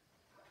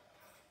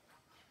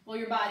 Well,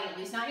 your body at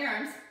least, not your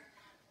arms.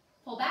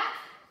 Pull back,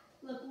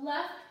 look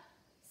left,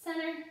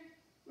 center,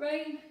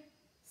 right,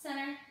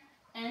 center,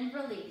 and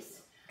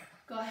release.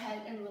 Go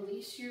ahead and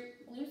release your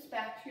glutes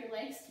back to your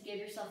legs to give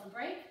yourself a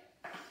break.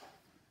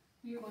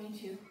 We are going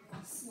to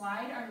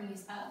slide our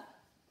knees up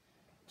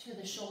to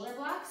the shoulder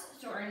blocks,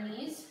 so our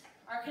knees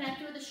are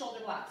connected with the shoulder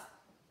blocks.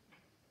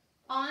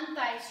 On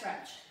thigh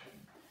stretch,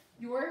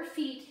 your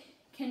feet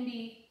can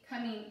be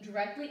coming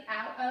directly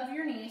out of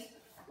your knees,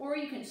 or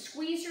you can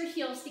squeeze your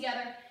heels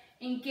together,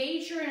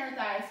 engage your inner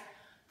thighs,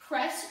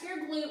 press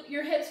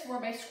your hips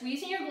forward by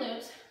squeezing your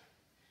glutes.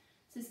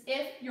 It's as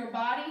if your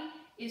body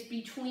is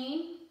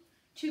between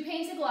 2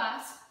 panes of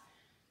glass.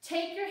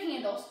 Take your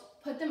handles,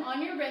 put them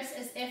on your wrists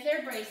as if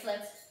they're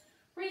bracelets.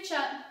 Reach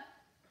up,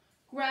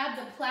 grab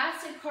the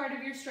plastic part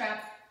of your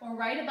strap or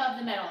right above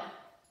the middle.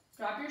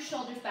 Drop your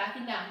shoulders back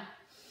and down.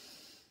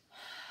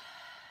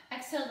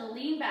 Exhale to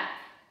lean back,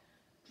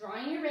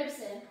 drawing your ribs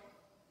in,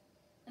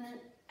 and then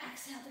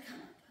exhale to come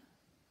up.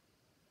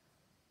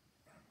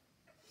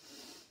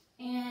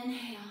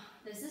 Inhale.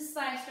 This is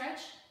thigh stretch.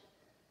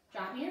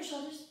 Dropping your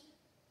shoulders.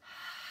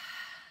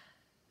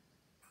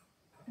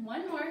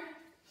 One more.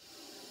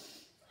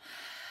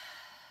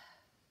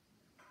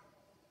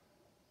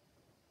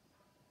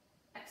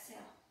 Exhale.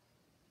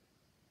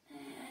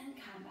 And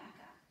come back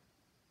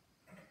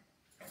up.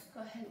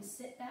 Go ahead and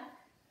sit back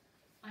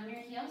on your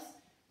heels.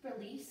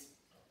 Release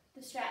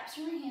the straps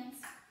from your hands.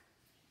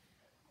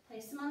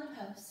 Place them on the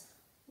post.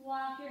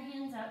 Walk your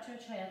hands out to a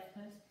child's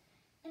pose.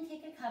 And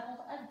take a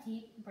couple of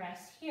deep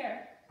breaths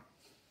here.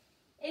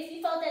 If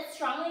you felt that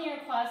strongly in your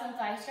quads and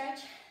thigh stretch,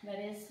 that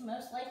is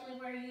most likely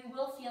where you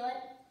will feel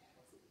it.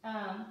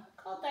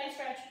 Called thigh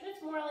stretch, but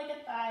it's more like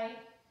a thigh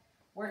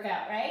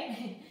workout,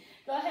 right?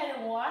 Go ahead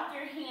and walk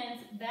your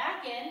hands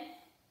back in.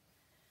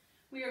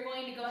 We are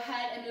going to go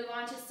ahead and move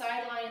on to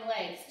sideline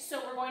legs. So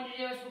what we're going to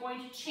do is we're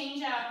going to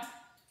change out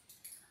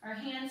our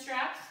hand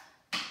straps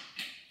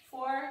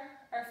for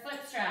our foot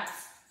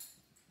straps.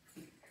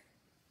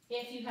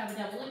 If you have a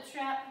double loop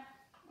strap,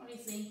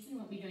 obviously you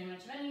won't be doing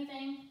much of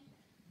anything.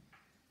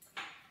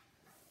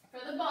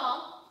 For the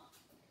ball,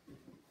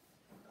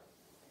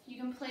 you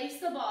can place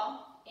the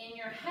ball in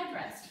your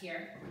headrest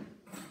here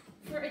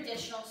for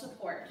additional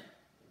support.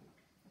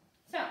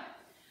 So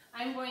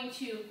I'm going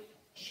to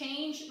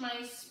change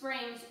my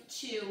springs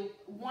to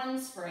one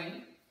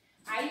spring.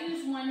 I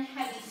use one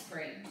heavy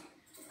spring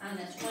on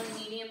this. One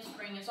medium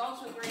spring is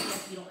also great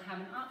if you don't have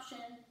an option.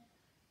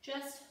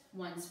 Just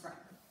one spring.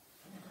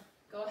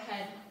 Go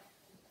ahead,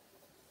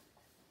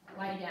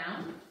 lie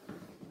down.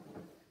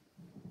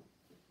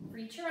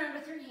 Reach around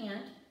with your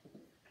hand.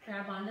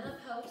 Grab onto the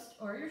post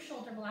or your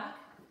shoulder block.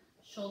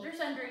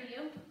 Shoulders under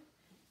you.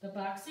 The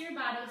box of your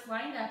body is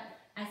lined up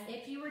as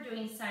if you were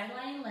doing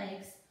sideline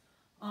legs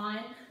on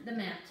the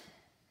mat.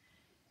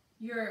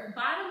 Your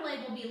bottom leg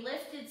will be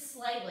lifted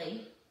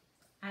slightly.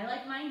 I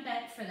like mine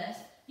bent for this.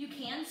 You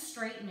can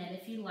straighten it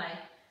if you like.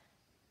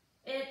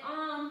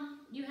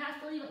 You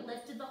have to leave it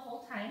lifted the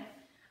whole time.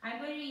 I'm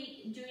going to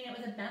be doing it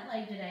with a bent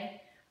leg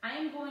today. I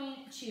am going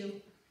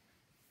to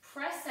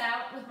press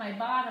out with my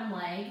bottom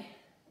leg,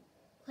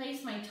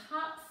 place my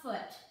top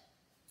foot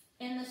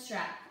in the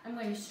strap. I'm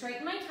going to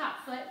straighten my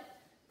top foot,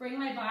 bring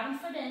my bottom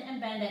foot in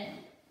and bend it.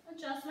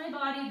 Adjust my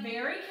body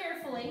very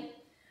carefully.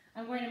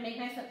 I'm going to make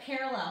my foot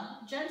parallel,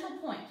 gentle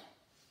point.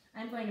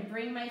 I'm going to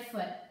bring my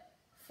foot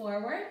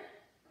forward,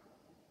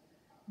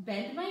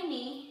 bend my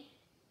knee,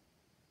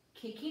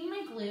 kicking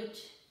my glute,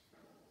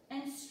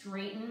 and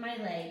straighten my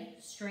leg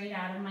straight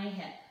out of my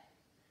hip.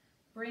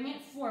 Bring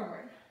it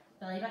forward,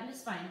 belly button to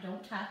spine,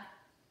 don't tuck.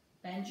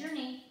 Bend your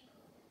knee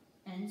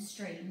and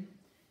straighten.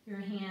 Your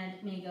hand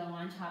may go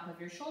on top of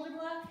your shoulder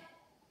block.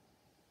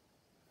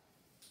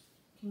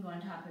 You can go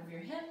on top of your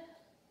hip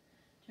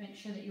to make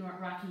sure that you aren't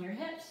rocking your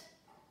hips.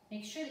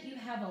 Make sure that you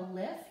have a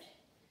lift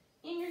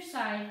in your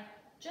side,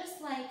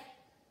 just like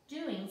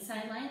doing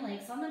sideline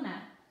legs on the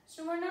mat.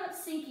 So we're not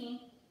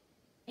sinking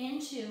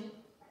into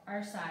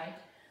our side.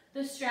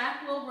 The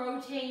strap will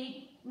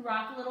rotate,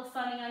 rock a little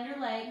funny on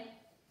your leg.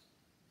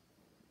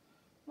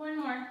 One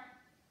more.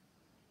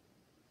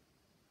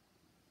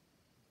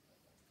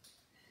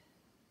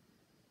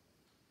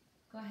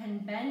 Go ahead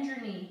and bend your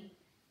knee,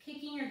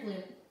 kicking your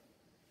glute.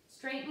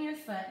 Straighten your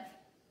foot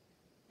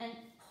and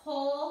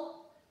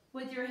pull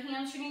with your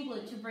hamstring and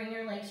glute to bring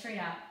your leg straight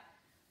out.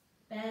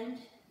 Bend,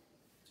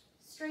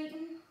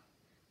 straighten.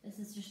 This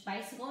is just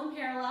bicycle and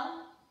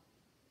parallel.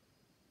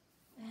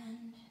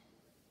 Bend,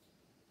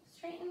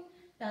 straighten.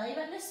 Belly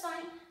button to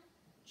spine.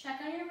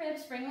 Check on your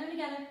ribs, bring them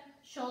together.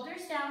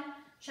 Shoulders down.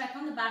 Check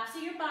on the backs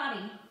of your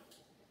body.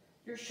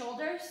 Your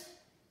shoulders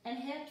and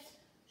hips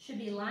should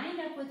be lined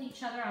up with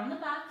each other on the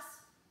box.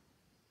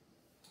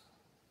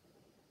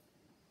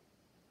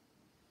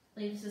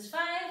 This is 5.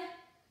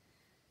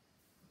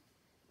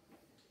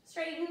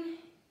 Straighten.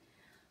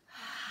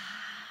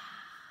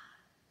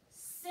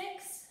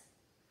 6.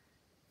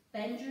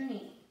 Bend your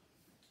knee.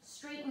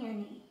 Straighten your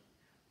knee.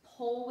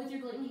 Pull with your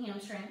glute and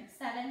hamstring.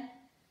 7.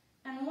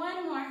 And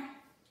one more.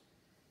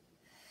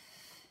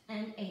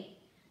 And 8.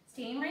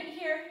 Staying right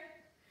here.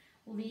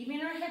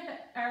 Leaving our leg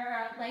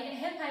at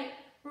hip height.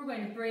 We're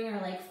going to bring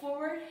our leg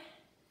forward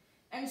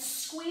and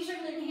squeeze our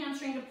glute and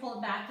hamstring to pull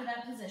it back to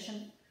that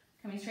position.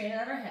 Coming straight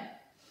out of our hip.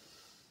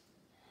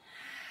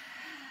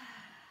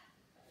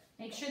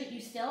 Make sure that you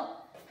still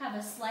have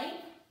a slight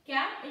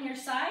gap in your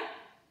side.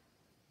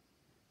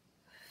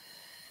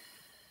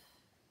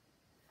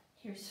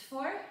 Here's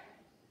 4.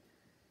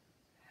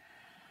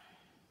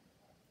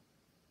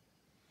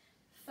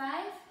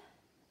 5.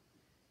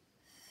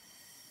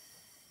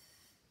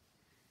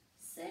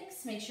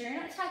 6. Make sure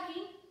you're not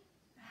tucking.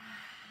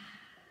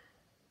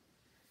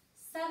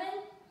 7.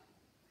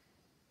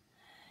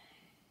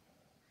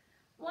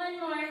 One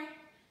more.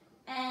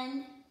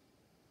 And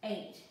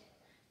 8.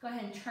 Go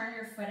ahead and turn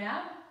your foot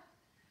out.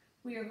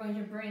 We are going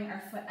to bring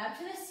our foot up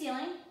to the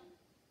ceiling,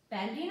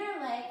 bending our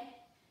leg,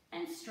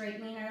 and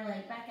straightening our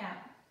leg back out.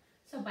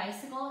 So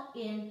bicycle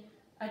in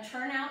a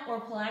turnout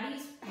or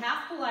Pilates,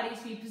 half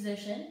Pilates V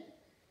position.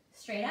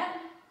 Straight up.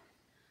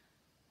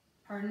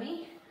 Pardon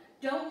me.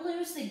 Don't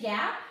lose the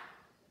gap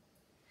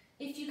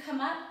If you come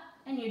up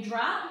and you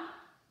drop,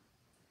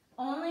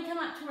 only come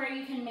up to where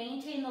you can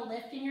maintain the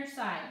lift in your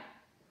side.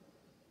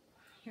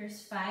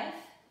 Here's 5,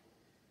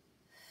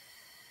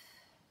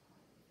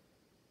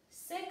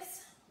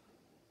 6,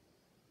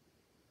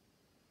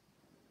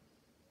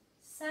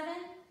 7.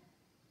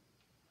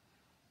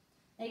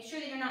 Make sure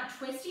that you're not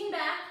twisting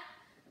back.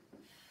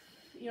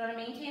 You want to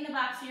maintain the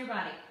box of your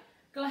body.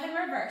 Go ahead and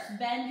reverse.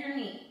 Bend your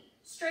knee.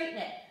 Straighten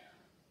it.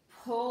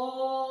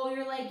 Pull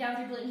your leg down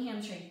through glute and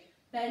hamstring.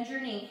 Bend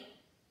your knee.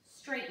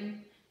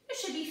 Straighten. You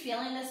should be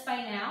feeling this by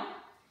now.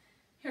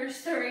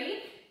 Here's 3.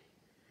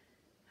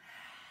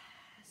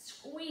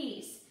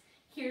 Squeeze.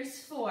 Here's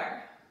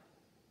 4.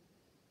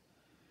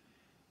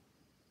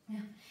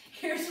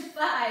 Here's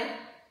 5.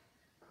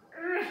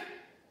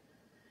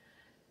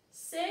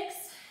 6.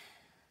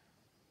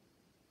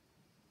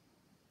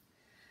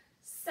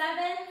 7.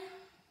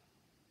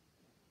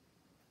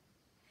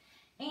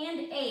 And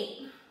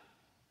 8.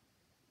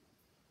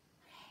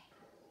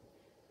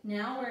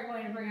 Now we're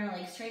going to bring our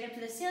legs straight up to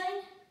the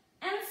ceiling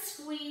and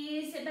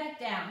squeeze it back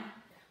down.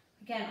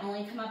 Again,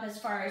 only come up as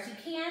far as you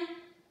can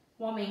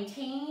while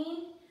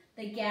maintaining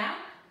the gap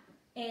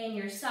in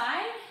your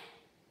side.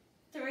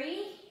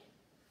 3.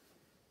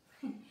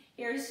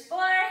 Here's 4.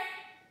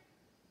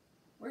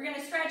 We're going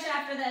to stretch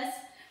after this.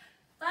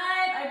 5,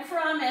 I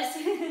promise.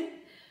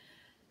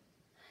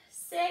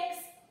 6.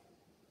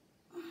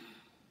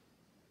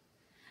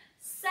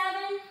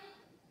 7.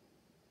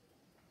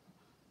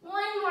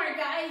 One more,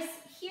 guys.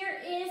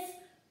 Here is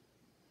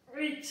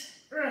reach.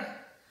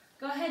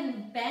 Go ahead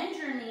and bend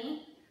your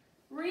knee,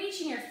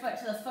 reaching your foot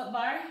to the foot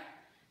bar.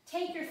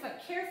 Take your foot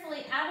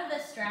carefully out of the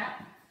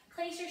strap.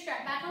 Place your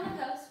strap back on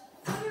the post.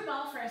 Hold your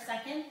ball for a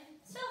second.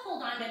 Still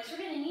hold on to it because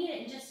we're going to need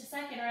it in just a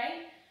second,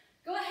 right?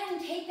 Go ahead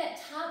and take that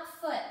top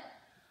foot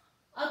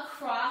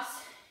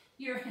across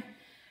your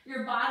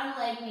bottom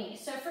leg knee.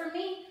 So for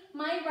me,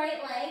 my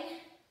right leg,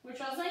 which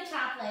was my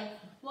top leg,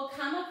 will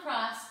come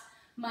across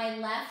my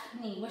left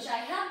knee, which I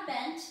have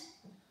bent.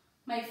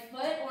 My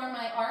foot or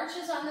my arch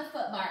is on the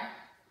foot bar.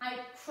 I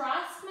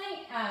cross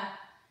my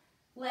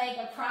leg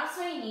across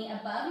my knee,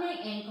 above my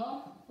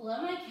ankle,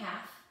 below my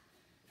calf.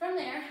 From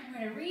there, I'm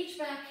going to reach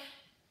back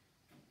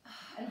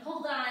and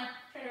hold on,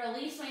 try to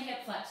release my hip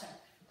flexor.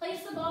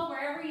 Place the ball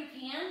wherever you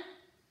can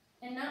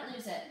and not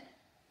lose it.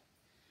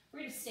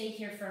 We're going to stay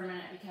here for a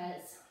minute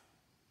because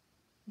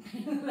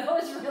that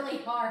was really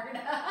hard.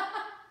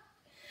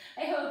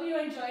 I hope you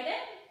enjoyed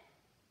it.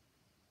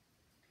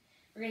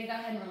 We're going to go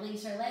ahead and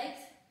release our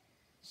legs.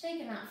 Shake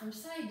them out from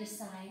side to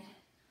side.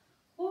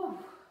 Whew.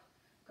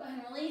 Go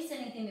ahead and release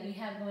anything that we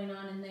have going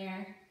on in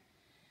there.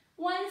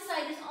 One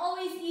side is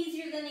always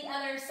easier than the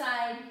other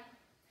side.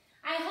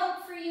 I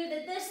hope for you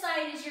that this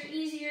side is your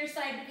easier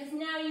side because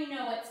now you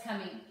know what's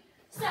coming.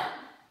 So,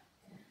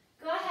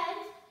 go ahead,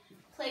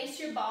 place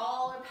your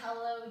ball or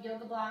pillow,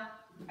 yoga block,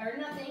 or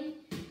nothing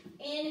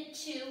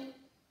into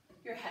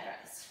your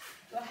headrest.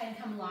 Go ahead and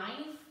come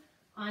lying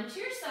onto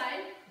your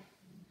side.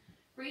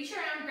 Reach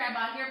around, grab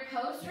onto your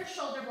post or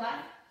shoulder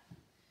block.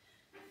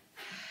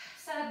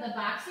 Set up the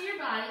box of your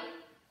body.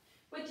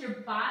 With your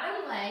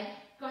bottom leg,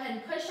 go ahead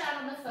and push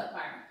out on the foot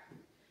bar.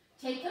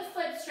 Take the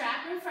foot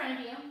strap in front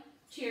of you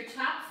to your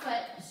top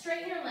foot,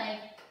 straighten your leg.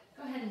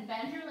 Go ahead and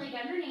bend your leg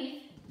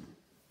underneath,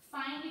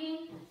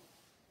 finding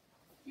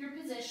your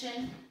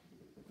position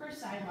for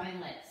sideline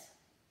legs.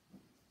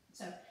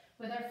 So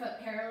with our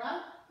foot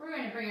parallel, we're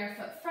going to bring our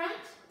foot front,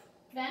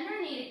 bend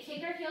our knee to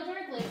kick our heel to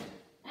our glute,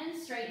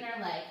 and straighten our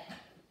leg.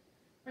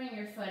 Bring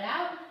your foot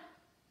out,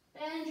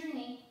 bend your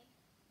knee,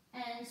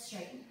 and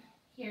straighten.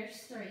 Here's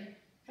 3.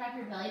 Drop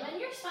your belly button to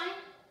your spine.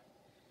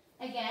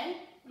 Again,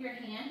 your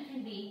hand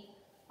can be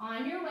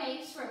on your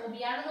waist where it will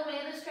be out of the way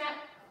of the strap,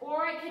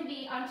 or it can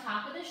be on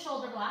top of the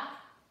shoulder block,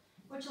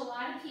 which a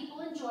lot of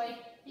people enjoy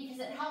because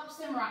it helps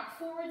them rock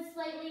forward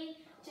slightly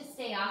to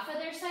stay off of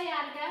their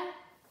sciatica.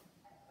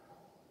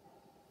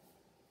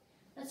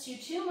 Let's do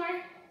 2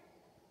 more.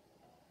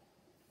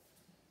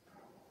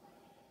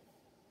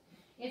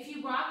 If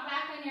you rock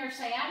back on your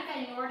sciatica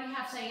and you already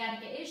have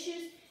sciatica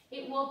issues,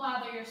 it will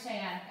bother your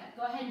sciatica.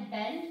 Go ahead and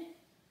bend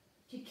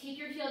to kick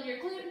your heel to your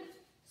glute,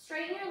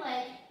 straighten your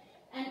leg,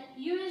 and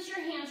use your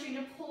hamstring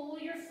to pull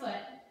your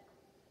foot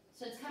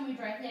so it's coming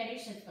directly out of your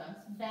sits bones.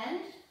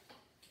 Bend,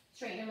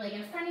 straighten your leg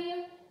in front of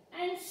you,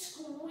 and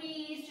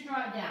squeeze to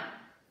draw it down.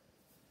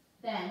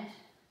 Bend,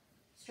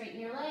 straighten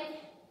your leg.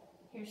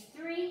 Here's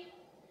 3.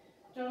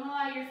 Don't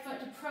allow your foot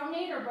to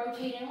pronate or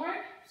rotate inward.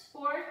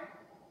 4.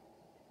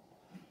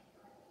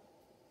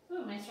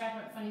 Ooh, my strap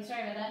went funny,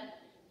 sorry about that.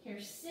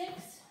 Here's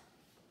 6.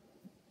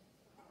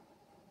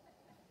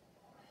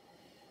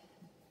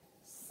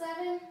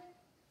 7.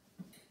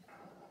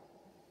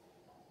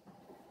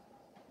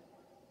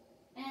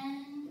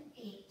 And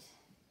 8.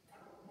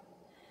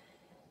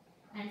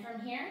 And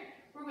from here,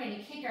 we're going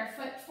to kick our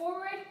foot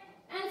forward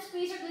and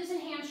squeeze our glutes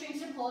and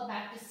hamstrings and pull it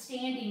back to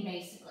standing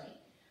basically.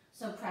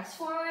 So press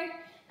forward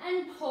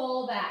and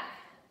pull back.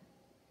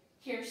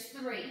 Here's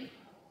 3.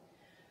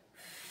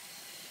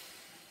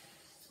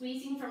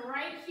 Squeezing from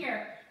right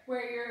here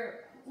where your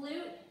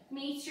glute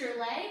meets your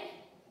leg.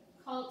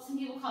 Some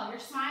people call it your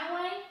smile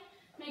line.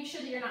 Make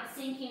sure that you're not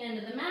sinking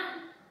into the mat.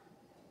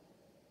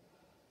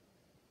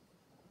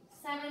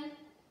 7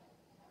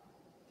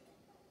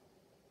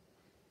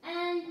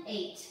 and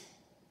 8.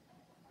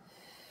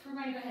 We're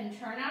going to go ahead and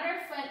turn out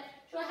our foot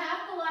to a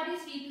half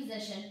Pilates feet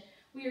position.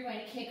 We are going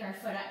to kick our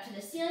foot up to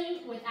the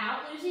ceiling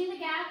without losing the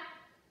gap.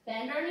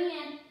 Bend our knee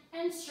in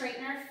and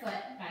straighten our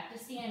foot back to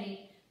standing.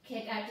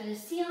 Kick up to the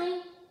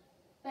ceiling,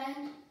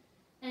 bend,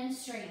 and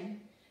straighten.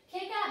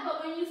 Kick up,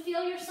 but when you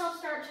feel yourself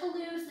start to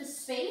lose the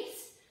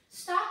space,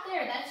 stop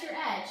there. That's your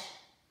edge.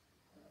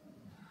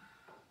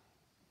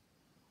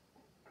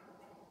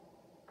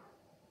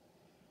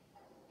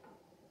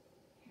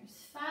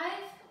 Here's 5,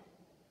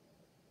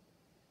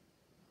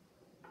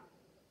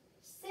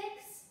 6,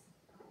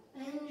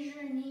 bend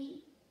your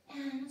knee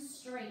and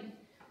straighten.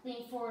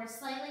 Lean forward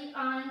slightly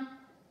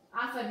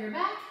off of your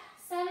back.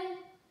 7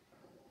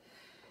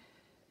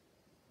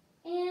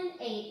 and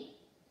 8.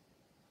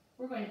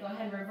 We're going to go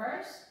ahead and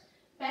reverse.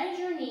 Bend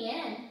your knee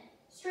in.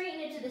 Straighten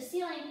it to the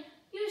ceiling.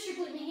 Use your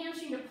glute and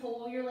hamstring to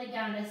pull your leg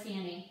down to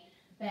standing.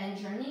 Bend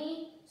your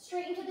knee.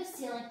 Straighten to the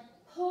ceiling.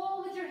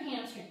 Pull with your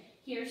hamstring.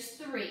 Here's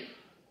 3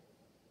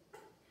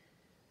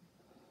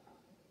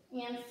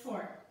 and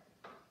 4.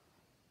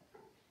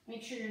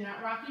 Make sure you're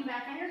not rocking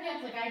back on your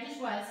hips like I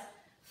just was.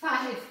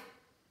 5,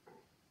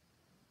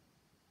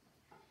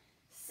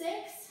 6,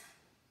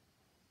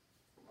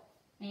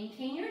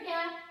 maintain your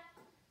gap.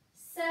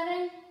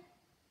 7,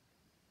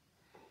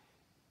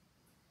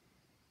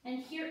 and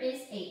here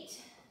is 8.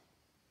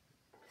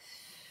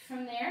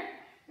 From there,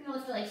 we're going to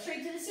lift the leg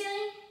straight to the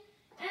ceiling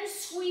and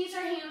squeeze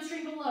our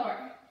hamstring to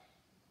lower.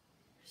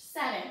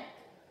 7.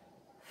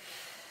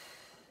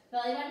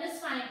 Belly button to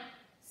spine.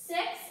 6.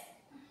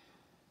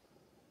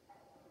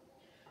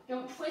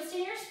 Don't twist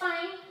in your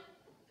spine.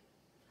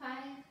 5.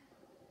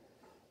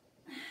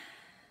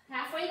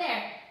 Halfway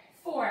there.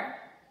 4.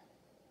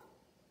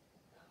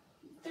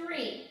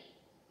 3.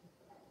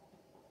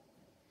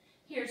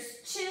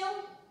 Here's 2.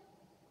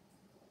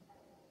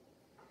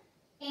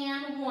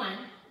 And 1.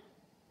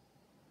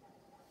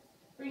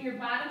 Bring your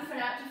bottom foot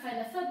out to find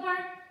the foot bar.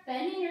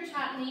 Bending your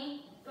top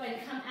knee. Go ahead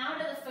and come out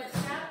of the foot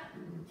strap.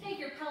 Take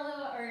your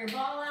pillow or your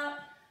ball out.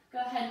 Go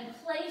ahead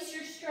and place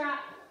your strap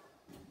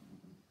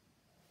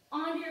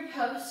onto your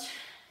post.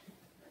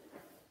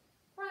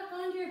 Rock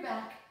onto your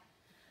back.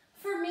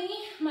 For me,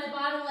 my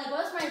bottom leg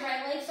was my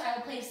right leg, so I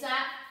will place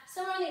that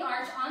somewhere on the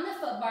arch on the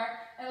foot bar.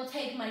 I will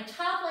take my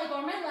top leg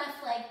or my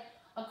left leg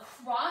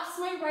across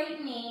my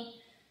right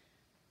knee.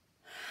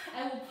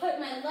 I will put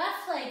my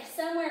left leg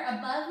somewhere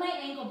above my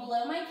ankle,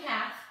 below my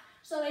calf,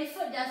 so my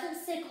foot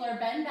doesn't sickle or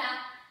bend back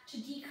to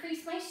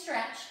decrease my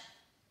stretch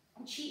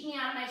and cheat me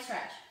out of my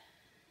stretch.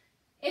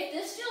 If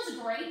this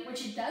feels great,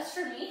 which it does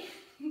for me,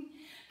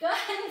 go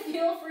ahead and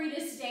feel free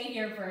to stay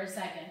here for a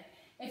second.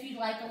 If you'd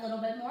like a little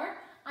bit more,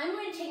 I'm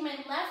going to take my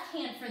left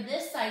hand for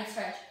this side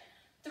stretch,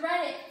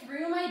 thread it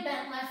through my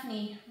bent left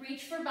knee,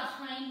 reach for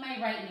behind my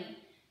right knee.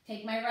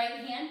 Take my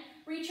right hand,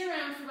 reach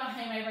around for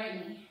behind my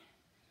right knee.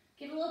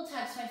 Give it a little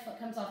touch so my foot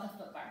comes off the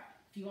foot bar.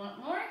 If you want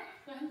more,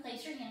 go ahead and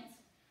place your hands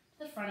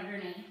to the front of your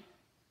knee.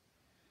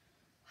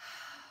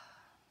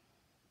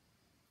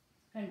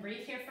 Go ahead and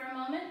breathe here for a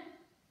moment.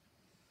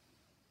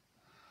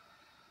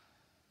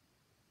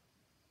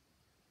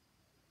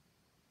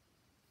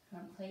 Go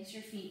ahead and place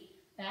your feet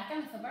back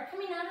on the foot bar,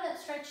 coming out of that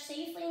stretch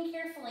safely and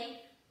carefully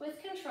with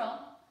control.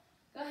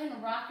 Go ahead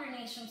and rock your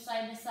knees from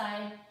side to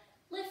side,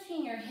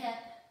 lifting your hip,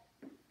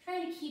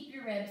 trying to keep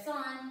your ribs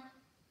on.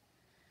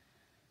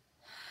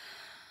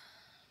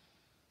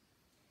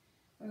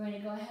 We're going to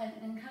go ahead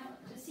and come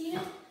up to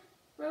seated.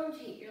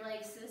 Rotate your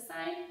legs to the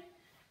side.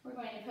 We're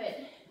going to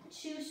put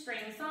 2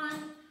 springs on,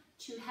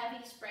 2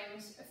 heavy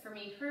springs for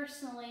me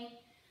personally,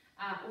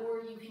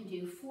 or you can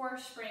do 4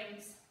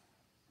 springs.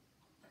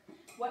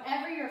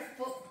 Whatever your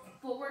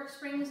footwork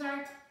springs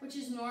are, which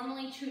is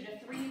normally 2 to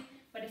 3,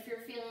 but if you're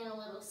feeling a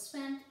little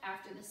spent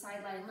after the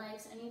sideline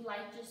legs and you'd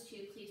like just 2,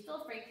 please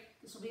feel free.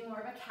 This will be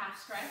more of a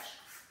calf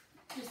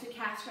stretch, just the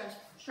calf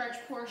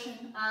stretch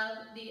portion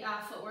of the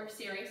footwork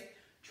series.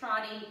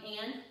 Trotting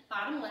and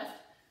bottom lift.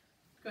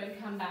 Go ahead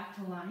and come back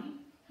to line.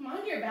 Come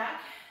onto your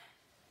back.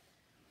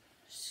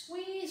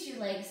 Squeeze your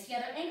legs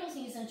together, ankles,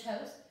 knees, and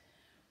toes.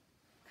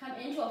 Come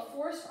into a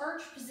forced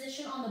arch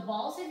position on the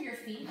balls of your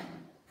feet.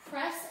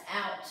 Press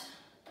out.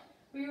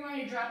 We are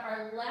going to drop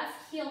our left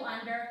heel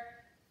under,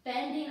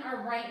 bending our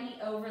right knee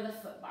over the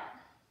foot bar.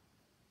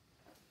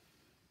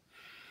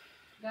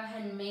 Go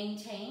ahead and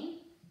maintain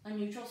a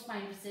neutral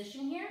spine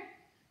position here.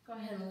 Go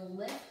ahead and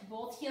lift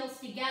both heels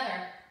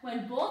together.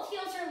 When both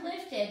heels are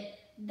lifted,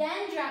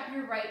 then drop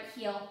your right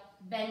heel,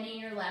 bending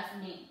your left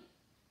knee.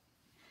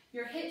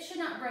 Your hips should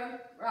not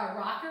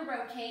rock or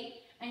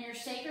rotate, and your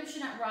sacrum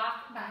should not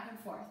rock back and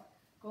forth.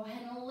 Go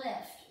ahead and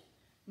lift.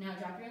 Now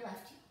drop your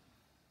left heel.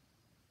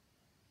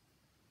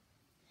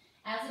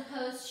 As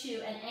opposed to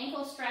an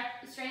ankle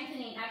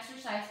strengthening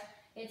exercise,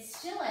 it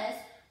still is.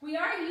 We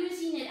are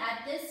using it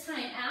at this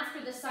time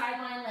after the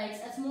sideline legs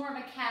as more of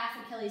a calf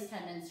Achilles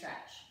tendon stretch.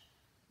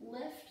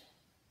 Lift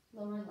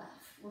lower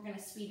left. We're going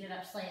to speed it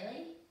up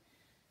slightly.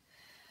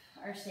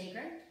 Our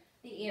sacrum,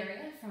 the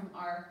area from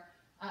our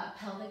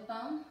pelvic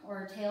bone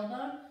or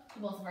tailbone to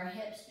both of our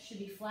hips should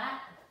be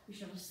flat. We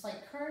should have a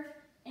slight curve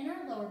in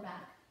our lower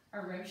back.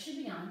 Our ribs should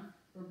be on.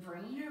 We're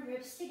bringing our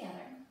ribs together.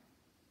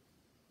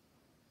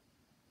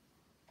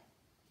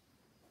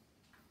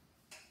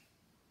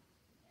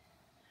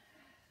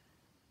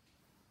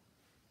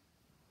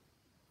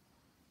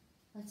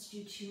 Let's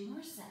do 2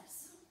 more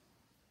steps.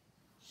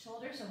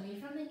 Shoulders away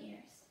from the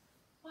ears.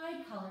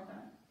 Wide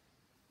collarbone.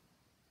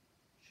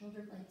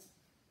 Shoulder blades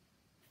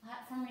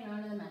flat, forming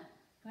onto the mat.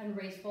 Go ahead and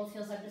raise both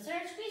heels up to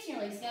center. Squeeze your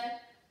legs together.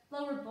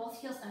 Lower both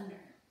heels under.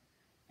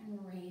 And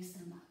raise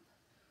them up.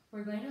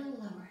 We're going to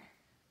lower.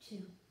 2,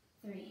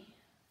 3,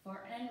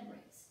 4, and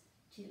raise.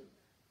 2,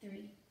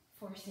 3,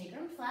 4.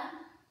 Sacrum flat.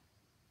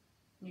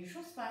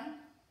 Neutral spine.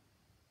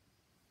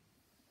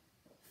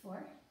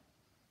 4.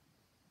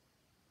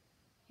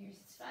 Here's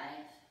 5,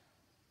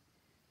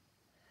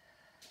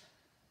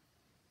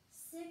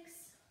 6,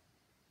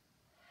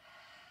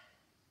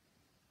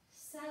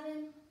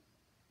 7,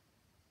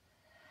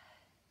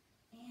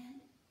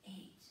 and 8,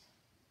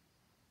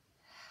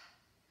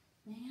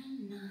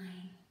 and 9.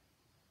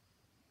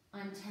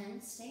 On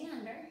 10, stay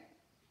under.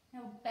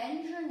 Now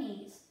bend your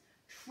knees,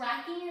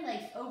 tracking your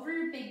legs over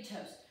your big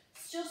toes,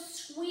 still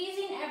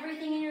squeezing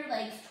everything in your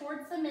legs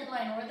towards the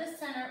midline or the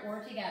center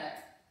or together.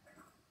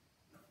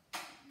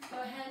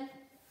 Go ahead.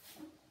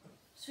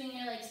 Swing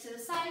your legs to the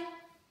side.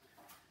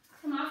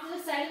 Come off to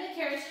the side of the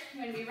carriage.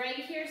 I'm going to be right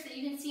here so that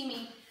you can see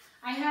me.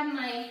 I have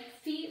my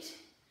feet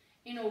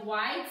in a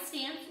wide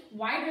stance,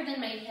 wider than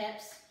my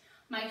hips.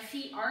 My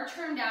feet are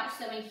turned out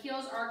so that my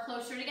heels are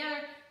closer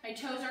together. My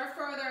toes are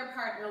further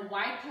apart in a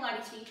wide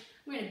Pilates feet.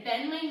 I'm going to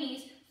bend my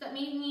knees so that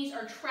my knees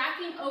are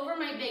tracking over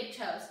my big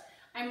toes.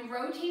 I'm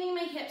rotating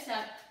my hips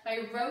up by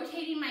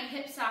rotating my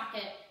hip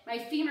socket, my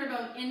femur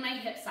bone in my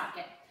hip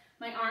socket.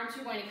 My arms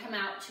are going to come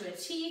out to a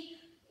T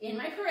in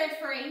my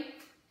periphery.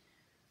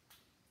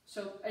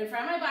 So in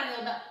front of my body a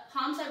little bit,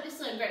 palms up to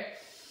ceiling. Great.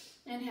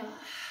 Inhale.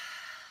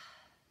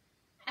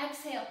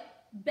 Exhale.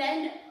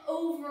 Bend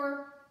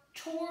over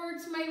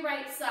towards my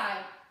right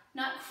side.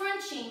 Not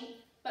crunching,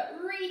 but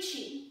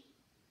reaching.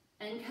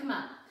 And come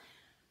up.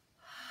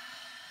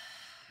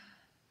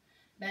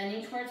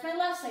 Bending towards my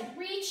left side.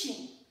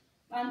 Reaching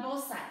on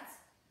both sides.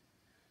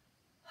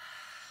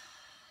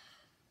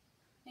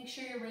 Make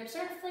sure your ribs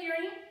aren't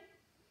flaring.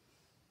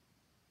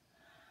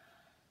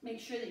 Make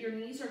sure that your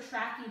knees are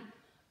tracking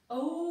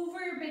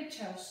over your big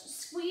toes,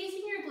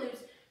 squeezing your glutes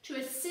to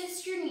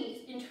assist your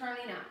knees in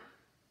turning out.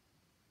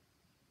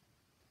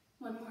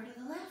 1 more to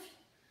the left.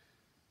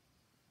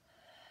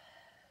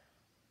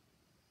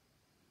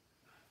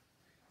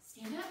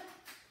 Stand up,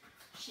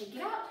 shake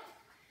it out.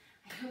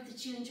 I hope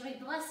that you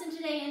enjoyed the lesson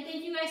today, and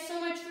thank you guys so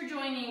much for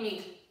joining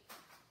me.